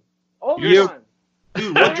prime. All the You're- time.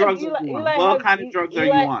 Dude, what drugs Eli- are you on? Eli What has- kind of drugs are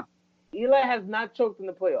Eli- you on? Eli has not choked in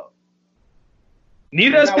the playoffs.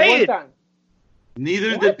 Neither is Not one Peyton. time.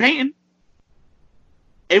 Neither What? did Peyton.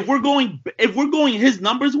 If we're going his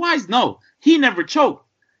numbers wise, no, he never choked.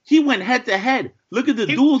 He went head to head. Look at the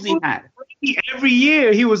He- duels he had. Every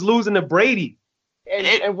year he was losing to Brady.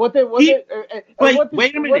 And what they Wait a what minute,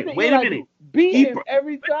 did wait a Eli minute. do? Beat He him bro-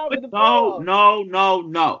 every time in the No, playoffs.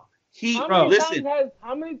 no. He listen.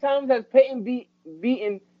 How many times has Peyton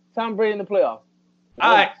beaten Tom Brady in the playoffs?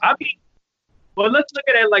 All right, I mean, well, let's look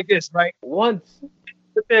at it like this, right? Once.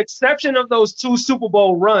 With the exception of those 2 Super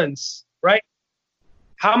Bowl runs, right?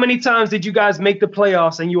 How many times did you guys make the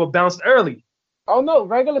playoffs and you were bounced early? Oh no,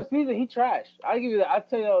 regular season he trashed. I give you that. I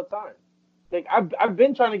tell you all the time. Like I've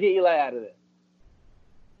been trying to get Eli out of there.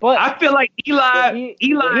 But I feel like Eli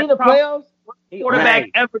he in the probably playoffs. He quarterback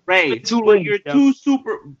Ray, ever. Ray, Two but rings, your yo. two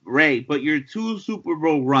Super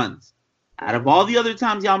Bowl runs. Out of all the other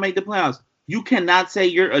times y'all made the playoffs, you cannot say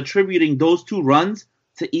you're attributing those 2 runs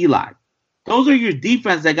to Eli. Those are your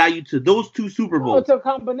defense that got you to those 2 Super Well, Bowls. it's a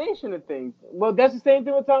combination of things. Well, that's the same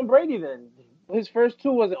thing with Tom Brady then. His first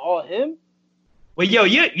 2 wasn't all him. Well, yo,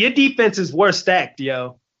 your defense is worse stacked,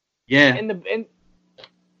 yo. Yeah. And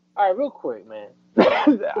all right, real quick, man.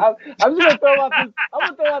 I'm just gonna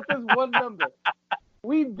throw out this one number.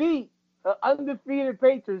 We beat an undefeated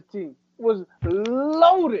Patriots team. Was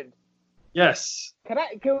loaded. Yes. Can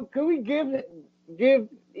we give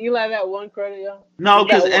Eli that one credit, yo? No,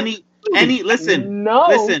 because That one.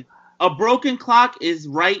 listen. A broken clock is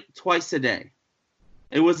right twice a day.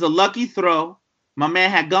 It was a lucky throw. My man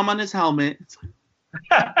had gum on his helmet.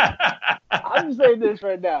 I'm just saying this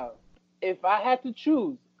right now. If I had to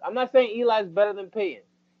choose, I'm not saying Eli's better than Peyton.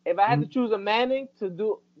 If I had to choose a Manning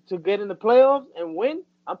to get in the playoffs and win,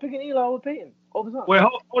 I'm picking Eli over Peyton all the time. Wait,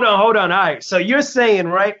 hold on. All right. So you're saying,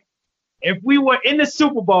 right, if we were in the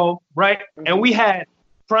Super Bowl, right, and we had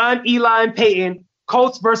prime Eli and Peyton,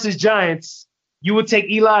 Colts versus Giants, you would take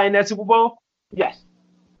Eli in that Super Bowl? Yes.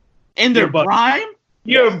 In their You're bugging. prime?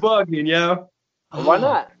 You're bugging, yo. Why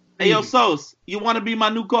not? Hey, yo, Sos, you want to be my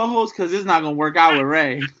new co-host? Because it's not going to work out with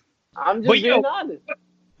Ray. I'm just But, yo, being honest.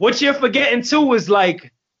 What you're forgetting, too, is,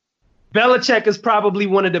 like, Belichick is probably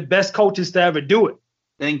one of the best coaches to ever do it.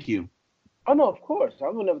 Thank you. Oh, no, of course. I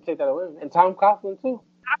would never take that away. And Tom Coughlin, too.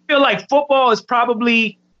 I feel like football is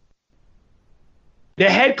probably the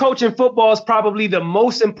head coach in football is probably the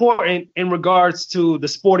most important in regards to the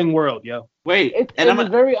sporting world, yo. Wait, It's I'm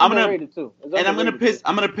very underrated, too. I'm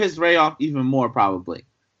gonna piss Ray off even more probably.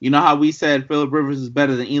 You know how we said Phillip Rivers is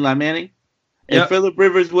better than Eli Manning? Yep. If Phillip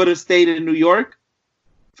Rivers would have stayed in New York,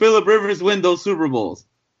 Phillip Rivers win those Super Bowls.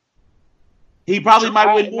 He probably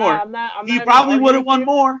might win more. He probably would have won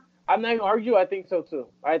more. I'm not going to argue. I think so, too.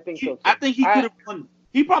 I think he could have won.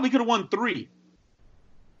 He probably could have won 3.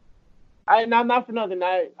 Not for nothing.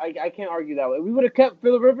 I can't argue that way. If we would have kept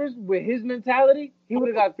Phillip Rivers with his mentality, he would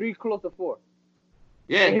have got 3 close to 4.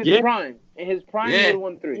 Yeah. In his prime, he would have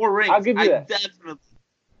won 3. 4 rings. I'll give you that. Definitely.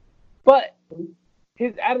 But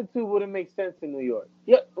his attitude wouldn't make sense in New York.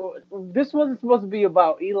 Yeah, this wasn't supposed to be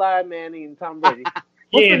about Eli Manning and Tom Brady.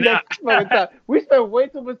 We spent way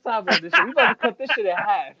too much time on this shit. We about to cut this shit in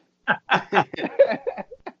half.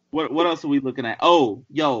 What else are we looking at? Oh,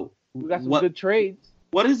 yo. We got some good trades.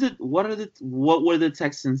 What is it? What were the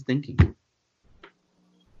Texans thinking?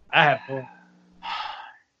 I have fun.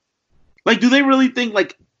 Like, do they really think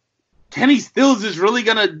like Kenny Stills is really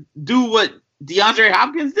gonna do what DeAndre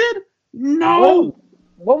Hopkins did? No.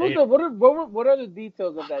 What are the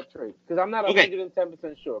details of that trade? Because I'm not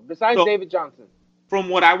 110% sure. Besides David Johnson. From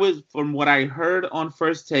what I heard on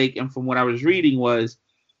First Take and from what I was reading was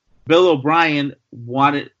Bill O'Brien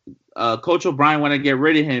Coach O'Brien wanted to get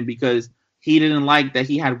rid of him because he didn't like that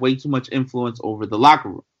he had way too much influence over the locker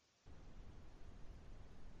room.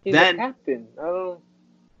 He's a captain. I don't know.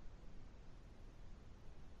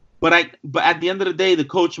 But at the end of the day, the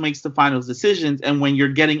coach makes the final decisions, and when you're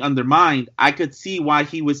getting undermined, I could see why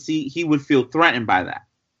he would feel threatened by that.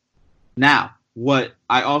 Now, what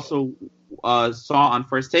I also saw on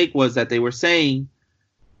First Take was that they were saying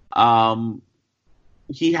DeAndre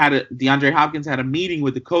Hopkins had a meeting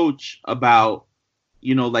with the coach about,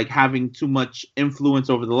 like having too much influence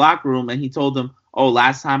over the locker room, and he told him, "Oh,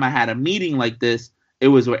 last time I had a meeting like this, it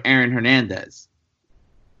was with Aaron Hernandez."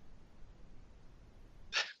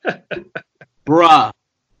 Bruh.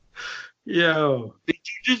 Yo.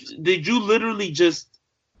 Did you literally just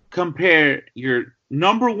compare your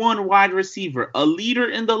number one wide receiver, a leader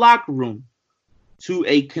in the locker room, to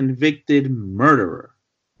a convicted murderer?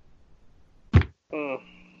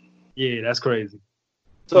 Yeah, that's crazy.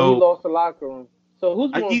 So he lost the locker room. So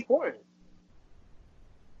who's more important?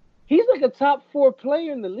 He's like a top 4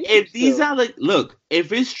 player in the league. If these are like, look,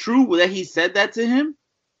 if it's true that he said that to him,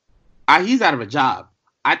 he's out of a job.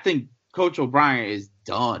 I think Coach O'Brien is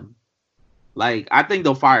done. Like, I think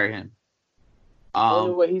they'll fire him.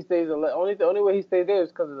 Only way he stays there is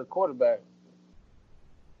because of the quarterback.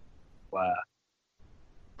 Wow.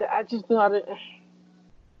 I just know how to.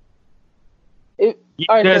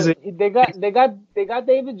 All right, so they got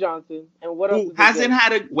David Johnson, and what else? Who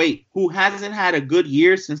hasn't had a good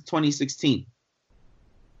year since 2016?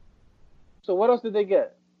 So what else did they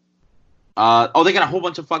get? They got a whole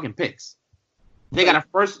bunch of fucking picks. They got a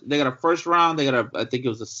first round. I think it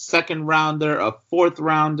was a second rounder, a fourth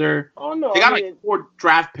rounder. Oh no, they got like 4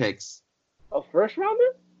 draft picks. A first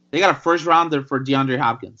rounder? They got a first rounder for DeAndre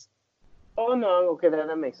Hopkins. Oh no, okay,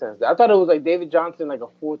 that makes sense. I thought it was like David Johnson, like a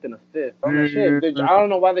 4th and a 5th. I don't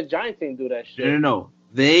know why the Giants didn't do that shit. No.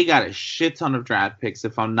 They got a shit ton of draft picks,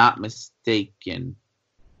 if I'm not mistaken.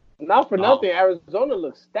 Not for nothing, Arizona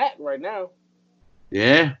looks stacked right now.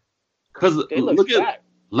 Yeah, because look at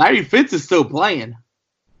Larry Fitz is still playing.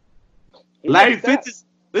 Larry Fitz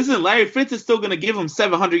is still gonna give him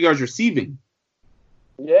 700 yards receiving.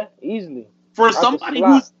 Yeah, easily. For somebody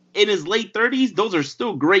who's in his late 30s, those are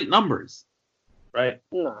still great numbers. Right.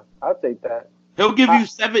 No, I'll take that. He'll give you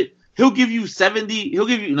 7. He'll give you 70. He'll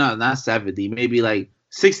give you not 70, maybe like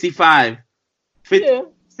 65, 50, yeah.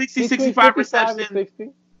 60, 65 receptions. 60.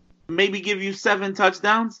 Maybe give you 7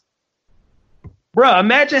 touchdowns. Bro,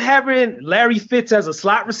 imagine having Larry Fitz as a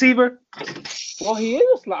slot receiver. Well, he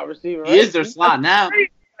is a slot receiver, right? He is their slot now.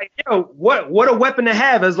 Like, what a weapon to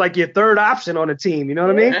have as like your third option on the team. You know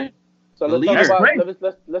what I mean? So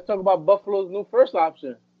let's talk about Buffalo's new first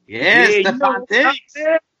option. Yeah, Stephon Diggs.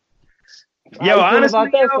 Yo,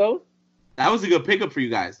 honestly, that was a good pickup for you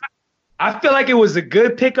guys. I feel like it was a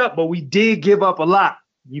good pickup, but we did give up a lot.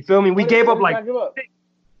 You feel me? We gave up like.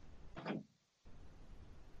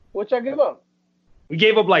 What y'all give up? We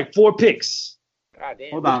gave up like 4 picks. God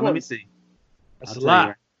damn. Hold on, let me see. That's a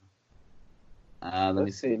lot. Let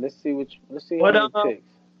me see. Let's see how many picks.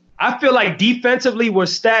 I feel like defensively we're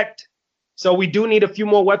stacked, so we do need a few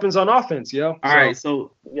more weapons on offense, yo. All right,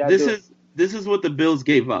 so this is what the Bills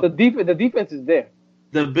gave up. The defense is there.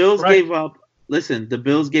 The Bills gave up. Listen, the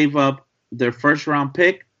Bills gave up their first round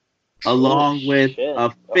pick along with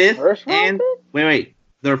a 5th and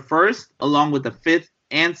their first along with the 5th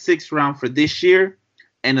and 6th round for this year,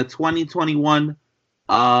 and a 2021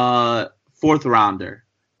 4th rounder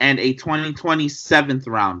and a 2020 7th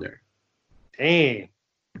rounder. Damn.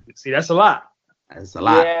 See, that's a lot. That's a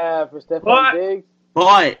lot. Yeah, for Stephon Diggs.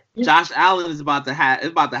 But Josh Allen is about to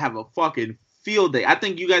have a fucking field day. I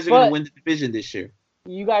think you guys are gonna win the division this year.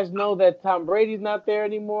 You guys know that Tom Brady's not there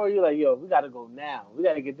anymore. You're like, yo, we gotta go now. We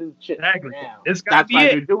gotta get this shit now. That's why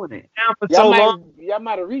they're doing it. Down for so long. Y'all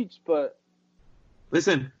might have reached, but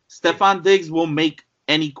listen, Stephon Diggs will make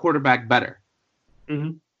any quarterback better.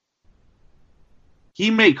 Mm-hmm. He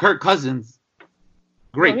made Kirk Cousins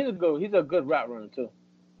great. No, he's a good route runner too.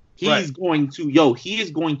 He is going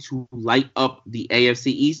to light up the AFC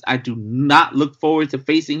East. I do not look forward to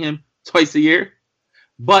facing him twice a year,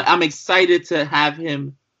 but I'm excited to have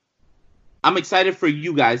him. I'm excited for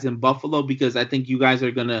you guys in Buffalo because I think you guys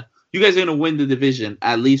are gonna win the division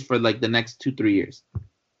at least for like the next 2-3 years.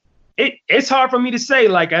 It's hard for me to say.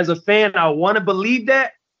 Like as a fan, I want to believe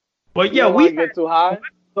that, but we get too high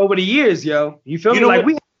over the years, yo. You feel me? Like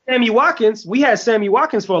we had Sammy Watkins. We had Sammy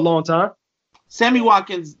Watkins for a long time. Sammy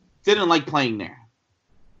Watkins didn't like playing there.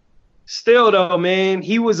 Still, though, man,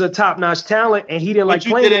 he was a top-notch talent, and he didn't like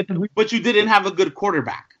playing. But you didn't have a good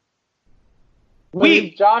quarterback.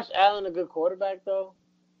 Is Josh Allen a good quarterback, though?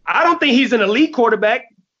 I don't think he's an elite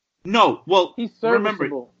quarterback. No, well, he's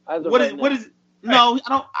serviceable. No, I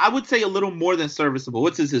don't. I would say a little more than serviceable.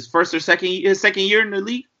 What's his first or second year in the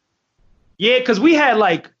league? Yeah, because we had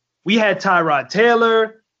Tyrod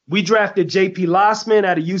Taylor. We drafted J.P. Lossman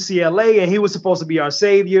out of UCLA, and he was supposed to be our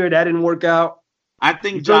savior. That didn't work out. I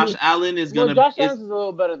think Josh Allen is going to... Josh Allen is a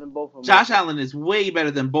little better than both of them. Josh Allen is way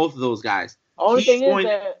better than both of those guys. Only thing is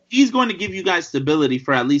that... He's going to give you guys stability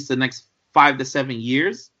for at least the next 5 to 7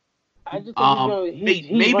 years. I just think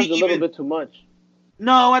he runs a little bit too much.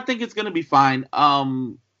 No, I think it's going to be fine.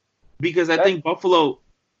 Because I think Buffalo...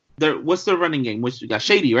 What's their running game? Which you got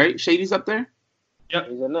Shady, right? Shady's up there? Yep.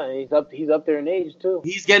 He's up there in age too.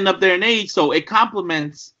 He's getting up there in age, so it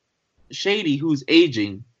complements Shady, who's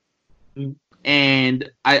aging. Mm-hmm. And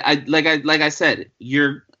I said,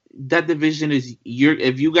 that division is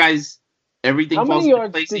if you guys everything falls into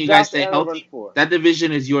place and you guys stay healthy, that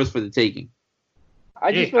division is yours for the taking.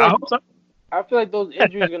 I hope so. I feel like those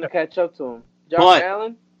injuries are gonna catch up to him. Josh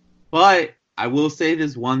Allen. But I will say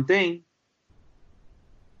this one thing: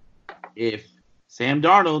 if Sam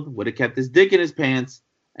Darnold would have kept his dick in his pants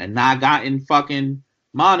and not gotten fucking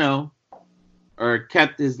mono, or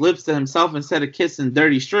kept his lips to himself instead of kissing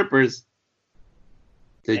dirty strippers,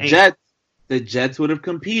 the Jets would have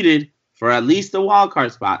competed for at least a wild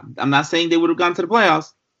card spot. I'm not saying they would have gone to the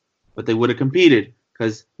playoffs, but they would have competed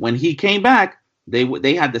because when he came back,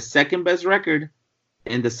 they had the second best record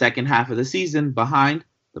in the second half of the season behind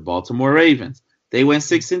the Baltimore Ravens. They went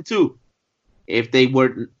 6-2. If they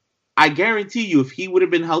were, I guarantee you, if he would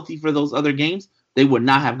have been healthy for those other games, they would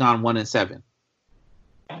not have gone 1-7.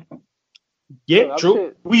 Yeah,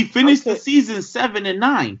 true. We finished the season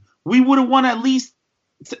 7-9. We would have won at least.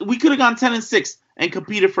 We could have gone 10-6 and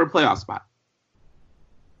competed for a playoff spot.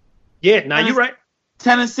 Yeah, now you're right.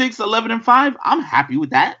 10-6, 11-5. I'm happy with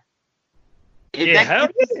that.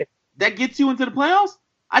 If that gets you into the playoffs,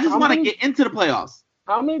 I just want to get into the playoffs.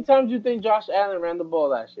 How many times do you think Josh Allen ran the ball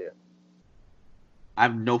last year? I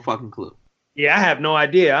have no fucking clue. Yeah, I have no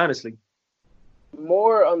idea, honestly.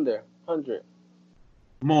 More or under 100?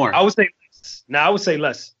 More. I would say less. I would say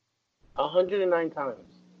less. 109 times.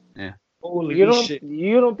 Yeah. Holy shit.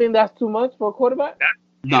 You don't think that's too much for a quarterback?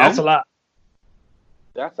 No. That's a lot.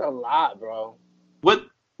 That's a lot, bro. What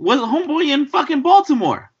was homeboy in fucking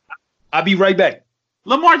Baltimore? I'll be right back.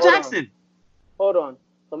 Lamar Jackson. Hold on.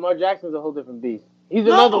 Lamar Jackson's a whole different beast. He's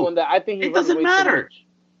another one that I think he runs way too much.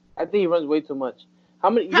 I think he runs way too much.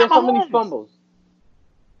 He has so many fumbles.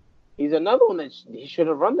 He's another one that he should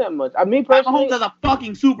have run that much. I mean, personally, Mahomes has a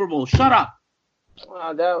fucking Super Bowl. Shut up.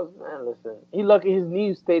 Listen. He lucky his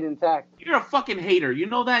knees stayed intact. You're a fucking hater. You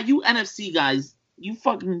know that? You NFC guys, you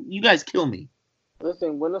guys kill me.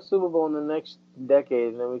 Listen, win a Super Bowl in the next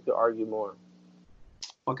decade, and then we could argue more.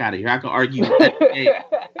 Fuck out of here. I can argue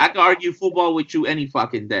I can argue football with you any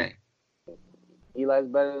fucking day. Eli's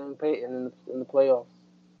better than Peyton in the playoffs.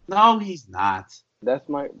 No, he's not. That's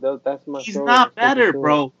my. He's not better,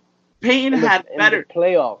 bro. Peyton had better in the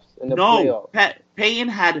playoffs. No, Peyton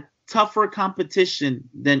had tougher competition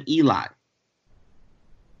than Eli.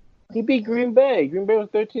 He beat Green Bay. Green Bay was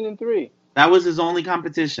 13-3. That was his only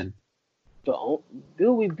competition. Dude,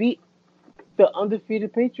 we beat the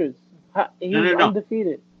undefeated Patriots. He was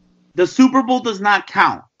undefeated. The Super Bowl does not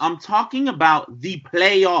count. I'm talking about the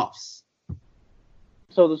playoffs.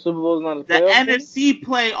 So the Super Bowl is not a playoff? The NFC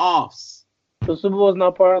playoffs. The Super Bowl is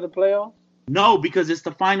not part of the playoffs? No, because it's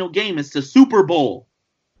the final game. It's the Super Bowl.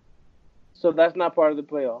 So that's not part of the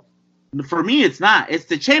playoffs? For me, it's not. It's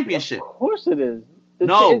the championship. Of course it is.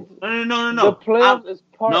 No. The playoffs is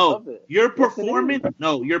part of it. Your performance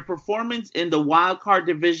in the wild card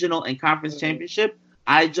divisional and conference championship,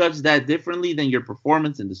 I judge that differently than your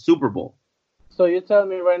performance in the Super Bowl. So you're telling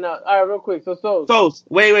me right now, all right, real quick. So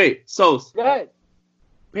wait. Go ahead.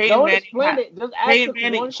 Peyton Manning. Just ask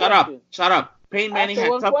Manning. Shut up. Peyton Manning had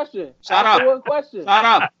tough. Question. Shut up. One question. Shut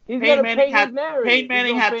up. Peyton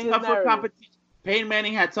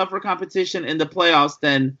Manning had tougher competition in the playoffs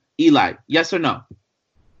than Eli. Yes or no?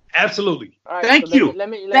 Absolutely. All right, Thank you. Let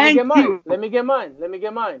me get mine.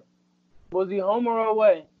 Was he home or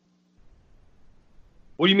away?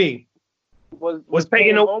 What do you mean? Was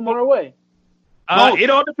Peyton home or away? It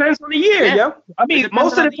all depends on the year, yo. I mean,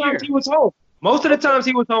 most of the times he was home.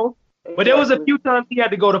 But there was a few times he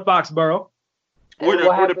had to go to Foxborough. Or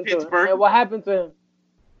to Pittsburgh. And what happened to him?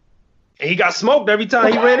 And he got smoked every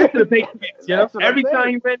time he ran into the Patriots, yo. Every time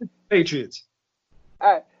he ran into the Patriots.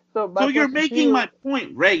 All right. So you're making my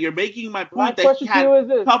point, Ray. You're making my point that he had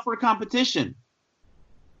tougher competition.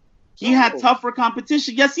 He had tougher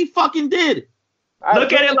competition. Yes, he fucking did.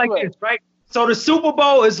 Look at it like this, right? So the Super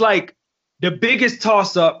Bowl is like the biggest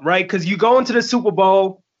toss-up, right? Because you go into the Super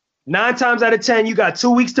Bowl, 9 times out of 10, you got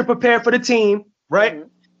 2 weeks to prepare for the team, right? Mm-hmm.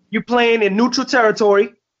 You're playing in neutral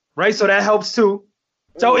territory, right? So that helps too.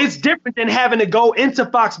 So it's different than having to go into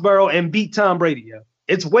Foxborough and beat Tom Brady. Yeah.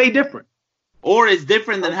 It's way different. Or it's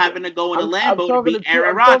different than having to go into Lambeau to beat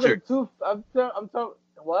Aaron Rodgers. I'm talking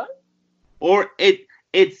what? Or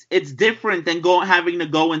it's different than having to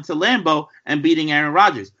go into Lambeau and beating Aaron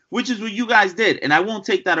Rodgers, which is what you guys did, and I won't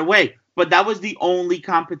take that away. But that was the only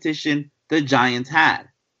competition the Giants had.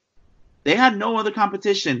 They had no other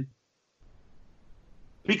competition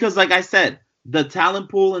because, like I said, the talent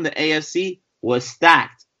pool in the AFC was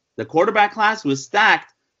stacked. The quarterback class was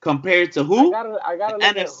stacked compared to who? I gotta look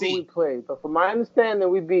NFC. at who we played. But from my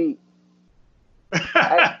understanding, we beat. We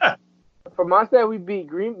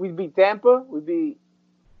beat Tampa. We beat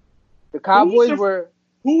the Cowboys.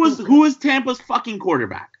 Who is Tampa's fucking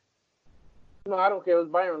quarterback? No, I don't care. It was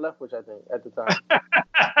Byron Leftwich, I think, at the time.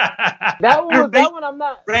 that one I'm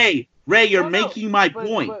not. Ray, you're making my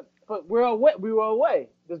point. But we're away. We were away.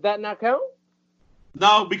 Does that not count?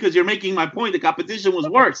 No, because you're making my point. The competition was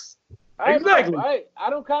worse. Exactly. I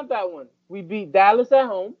don't count that one. We beat Dallas at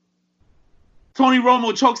home. Tony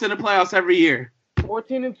Romo chokes in the playoffs every year.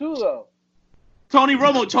 14-2 though. Tony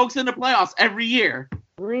Romo chokes in the playoffs every year.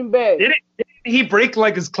 Green Bay. Didn't he break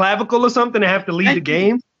like his clavicle or something and have to leave the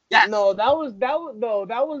game? Yes. No, that was the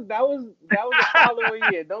following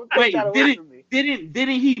year. Don't take that away from me.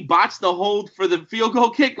 Didn't he botch the hold for the field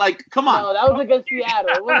goal kick? Like, come on. No, that was against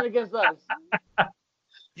Seattle. It wasn't against us.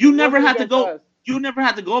 You never had to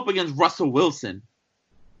go up against Russell Wilson.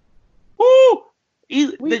 Woo!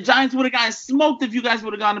 The Giants would have gotten smoked if you guys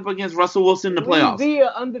would have gone up against Russell Wilson in the playoffs. We be an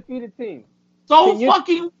undefeated team.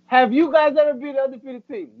 Have you guys ever beat an undefeated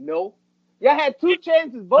team? No. Y'all had 2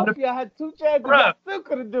 chances. Both of y'all had 2 chances. Y'all still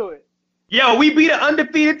couldn't do it. Yo, we beat an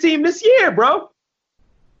undefeated team this year, bro.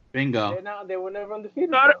 Bingo. They were never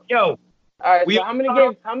undefeated. Yo. All right, so how many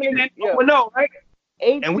games? How many? Yeah. No, right?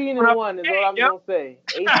 18-1 is all I'm going to say.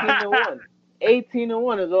 18-1.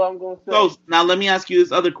 18-1 is all I'm going to say. So, now let me ask you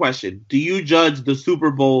this other question. Do you judge the Super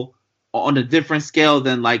Bowl on a different scale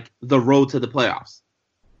than, like, the road to the playoffs?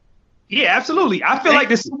 Yeah, absolutely. I feel like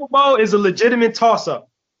the Super Bowl is a legitimate toss-up.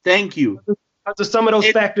 Thank you. Because of some of those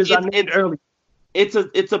factors I named earlier. It's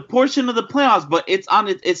a portion of the playoffs, but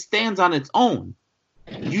it stands on its own.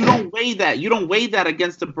 You don't weigh that. You don't weigh that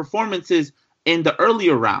against the performances in the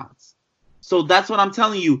earlier rounds. So that's what I'm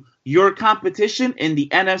telling you. Your competition in the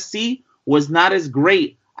NFC was not as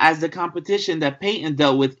great as the competition that Peyton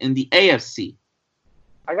dealt with in the AFC.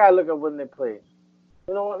 I gotta look up when they played.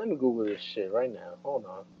 You know what? Let me Google this shit right now. Hold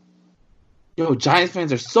on. Yo, Giants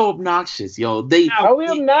fans are so obnoxious. Yo, are we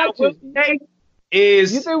obnoxious? You think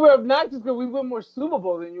we're obnoxious because we win more Super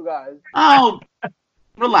Bowls than you guys? Oh,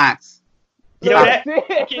 relax. Yo,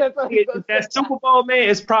 that Super Bowl, man,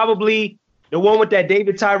 is probably the one with that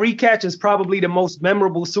David Tyree catch. Is probably the most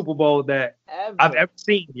memorable Super Bowl that I've ever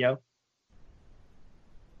seen. Yo,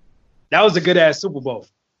 that was a good ass Super Bowl.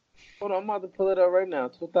 Hold on, I'm about to pull it up right now.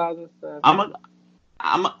 2007.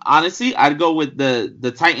 I'm honestly, I'd go with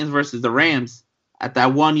the Titans versus the Rams at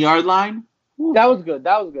that 1 yard line. That was good.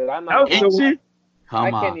 I'm not.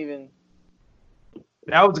 Come on. Can't even.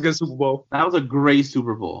 That was a good Super Bowl. That was a great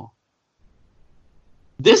Super Bowl.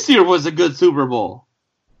 This year was a good Super Bowl.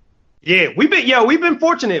 Yeah, we've been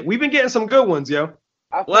fortunate. We've been getting some good ones, yo.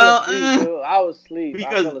 I was asleep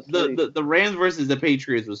because the Rams versus the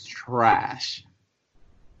Patriots was trash.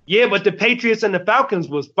 Yeah, but the Patriots and the Falcons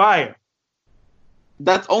was fire.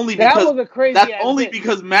 That's only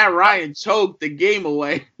because Matt Ryan choked the game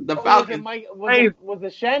away. The Falcons. Was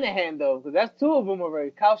it Shanahan though? Because that's 2 of them already.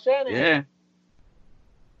 Kyle Shanahan. Yeah.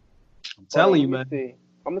 I'm telling you, man.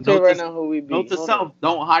 I'm gonna tell you right now who we beat. Note to self: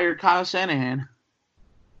 don't hire Kyle Shanahan.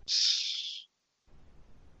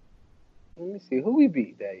 Let me see who we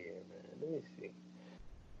beat that year, man. Let me see.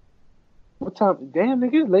 What time? Damn,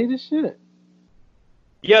 nigga, it's late as shit.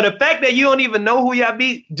 Yeah, the fact that you don't even know who y'all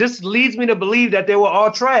beat just leads me to believe that they were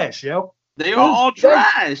all trash, yo. They were all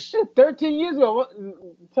trash. 13 years ago.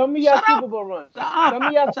 Tell me y'all Super Bowl run.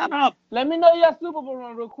 Shut up. Let me know y'all Super Bowl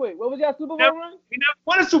run real quick. What was y'all Super Bowl run? We never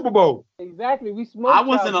won a Super Bowl. Exactly. We smoked. I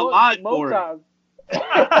wasn't alive for it.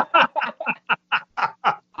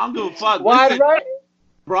 I'm gonna fuck.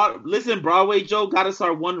 Listen, Broadway Joe got us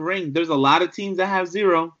our 1 ring. There's a lot of teams that have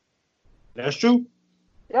 0. That's true.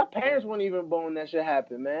 Your parents weren't even born when that shit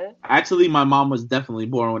happened, man. Actually, my mom was definitely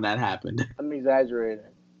born when that happened. I'm exaggerating.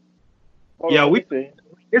 We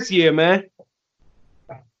this year, man.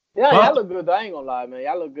 Yeah, y'all look good, though. I ain't gonna lie, man.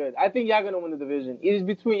 Y'all look good. I think y'all gonna win the division. It is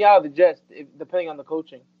between y'all and the Jets, depending on the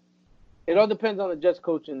coaching. It all depends on the Jets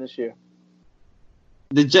coaching this year.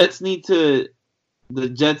 The Jets need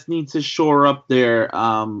to shore up their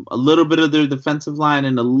a little bit of their defensive line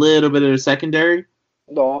and a little bit of their secondary.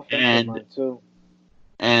 The offensive line too.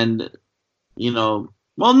 And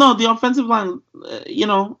the offensive line, it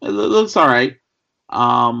looks all right.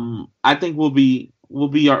 I think we'll be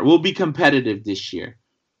competitive this year.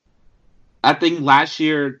 I think last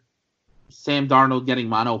year Sam Darnold getting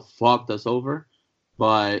mono fucked us over,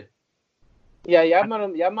 but y'all might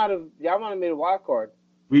have made a wild card.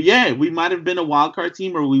 We might have been a wild card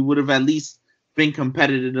team, or we would have at least been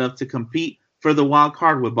competitive enough to compete for the wild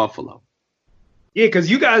card with Buffalo. Yeah, because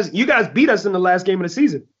you guys beat us in the last game of the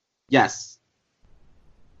season. Yes,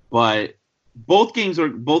 but both games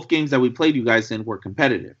that we played you guys in were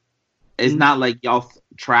competitive. It's not like y'all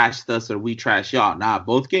trashed us or we trashed y'all. Nah,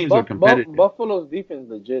 both games were competitive. Buffalo's defense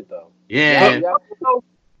legit though. Yeah.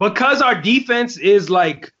 Because our defense is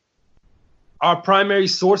like our primary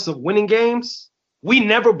source of winning games, we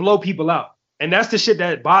never blow people out. And that's the shit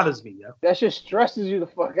that bothers me, yo. That shit stresses you the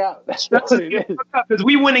fuck out. That's what it is. Because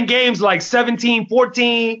we winning games like 17,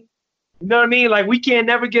 14. You know what I mean? Like, we can't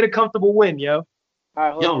never get a comfortable win, yo. All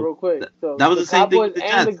right, hold on real quick. So that was the same thing with the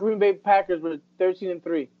and the Jets. Green Bay Packers were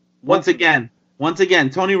 13-3. Once again,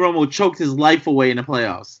 Tony Romo choked his life away in the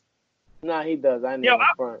playoffs. Nah, he does. I know.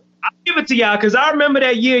 I'll give it to y'all because I remember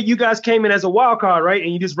that year you guys came in as a wild card, right?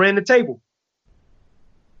 And you just ran the table.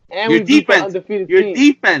 And your defense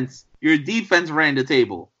ran the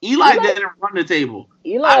table. Eli didn't run the table.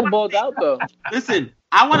 Eli balled out though. Listen,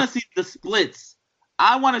 I want to see the splits.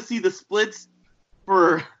 I want to see the splits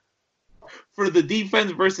for the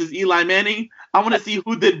defense versus Eli Manning. I want to see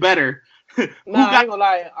who did better. I ain't gonna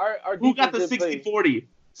lie. Our who got the 60-40?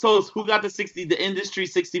 So who got the 60? The industry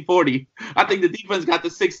 60-40. I think the defense got the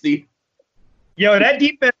 60. Yo, that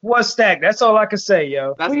defense was stacked. That's all I can say,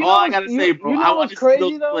 yo. That's all I gotta say, bro. I want to see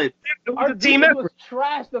those splits. Our defense was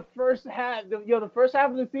trash the first half. The first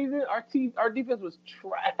half of the season, our defense was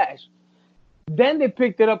trash. Then they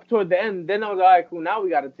picked it up toward the end. Then I was like, all right, cool. Now we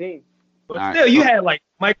got a team. But still, you had like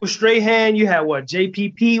Michael Strahan. You had what?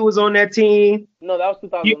 JPP was on that team. No, that was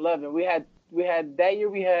 2011. We had that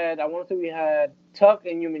year. I want to say we had Tuck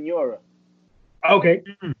and Umenyiora. Okay.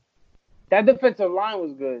 That defensive line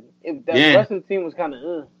was good. The rest of the team was kind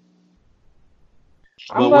of.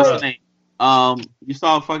 But what's the name? You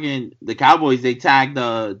saw fucking the Cowboys. They tagged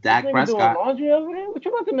Dak Prescott. Doing laundry over there? What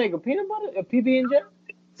you about to make? A peanut butter? A PB&J?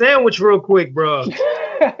 Sandwich real quick, bro.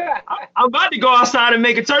 I'm about to go outside and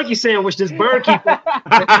make a turkey sandwich. This bird keeper.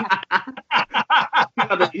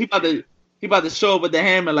 he about to show up with the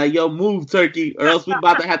hammer like, yo, move turkey, or else we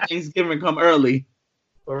about to have Thanksgiving come early.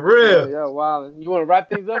 For real. Yeah, wow. You want to wrap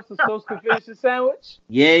things up so Sos can finish the sandwich?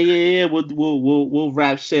 Yeah. We'll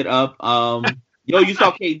wrap shit up. Yo, you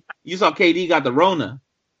saw KD got the Rona.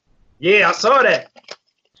 Yeah, I saw that.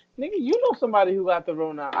 Nigga, you know somebody who got the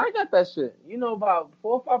Rona. I got that shit. You know about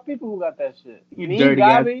 4 or 5 people who got that shit. You dirty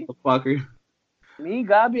ass motherfucker. Me,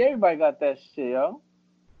 Gabi, everybody got that shit, yo.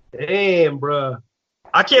 Damn, bro.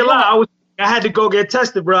 I can't lie. I had to go get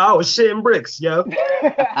tested, bro. I was shitting bricks, yo. You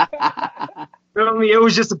know what I mean? It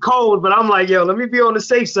was just a cold, but I'm like, yo, let me be on the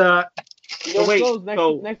safe side. Yo,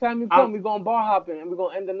 next time you come, we're going bar hopping and we're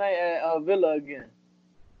going to end the night at Villa again.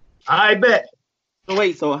 I bet. So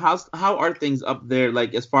wait, so how are things up there,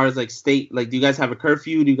 like, as far as, like, state? Like, do you guys have a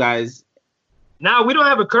curfew? Do you guys... Nah, we don't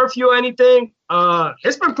have a curfew or anything.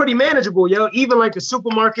 It's been pretty manageable, yo. Even, like, the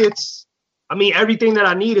supermarkets, I mean, everything that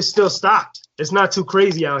I need is still stocked. It's not too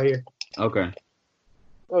crazy out here. Okay.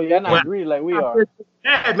 Oh, yeah, not greedy like we are.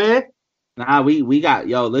 Yeah, man. Nah, we got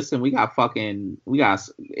 8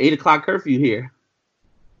 o'clock curfew here.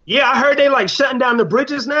 Yeah, I heard they, like, shutting down the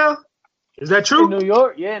bridges now. Is that true? In New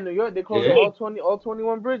York, they closed all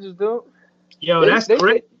 21 bridges, dude. Yo, that's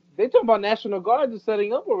great. They talking about National Guard is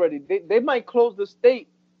setting up already. They might close the state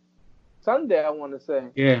Sunday, I want to say.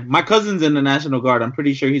 Yeah, my cousin's in the National Guard. I'm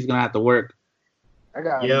pretty sure he's gonna have to work. I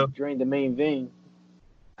gotta drain the main vein.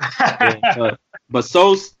 But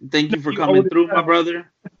Sos, thank you for coming through, my brother.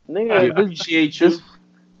 Nigga, I appreciate you.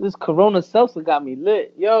 This Corona seltzer got me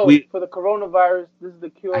lit. Yo, for the coronavirus, this is the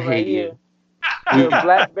cure right here.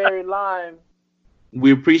 Blackberry lime.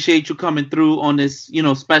 We appreciate you coming through on this,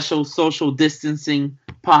 special social distancing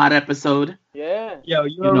pod episode. Yeah. Yo,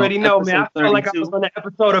 you already know, man. I felt like I was on the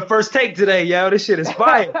episode of First Take today, yo. This shit is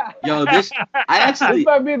fire. Yo, this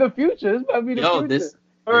might be the future. This might be the future. This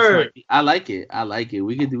might be, I like it.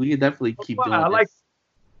 We could definitely keep doing this.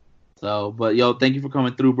 So, but yo, thank you for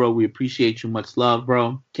coming through, bro. We appreciate you. Much love,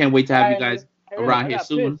 bro. Can't wait to have you guys around here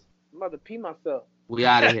soon. I'm about to pee myself. We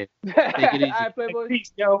out of here. Take it easy. All right, Playboy.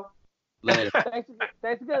 Peace, yo. Later.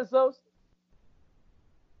 Thanks again, Sos.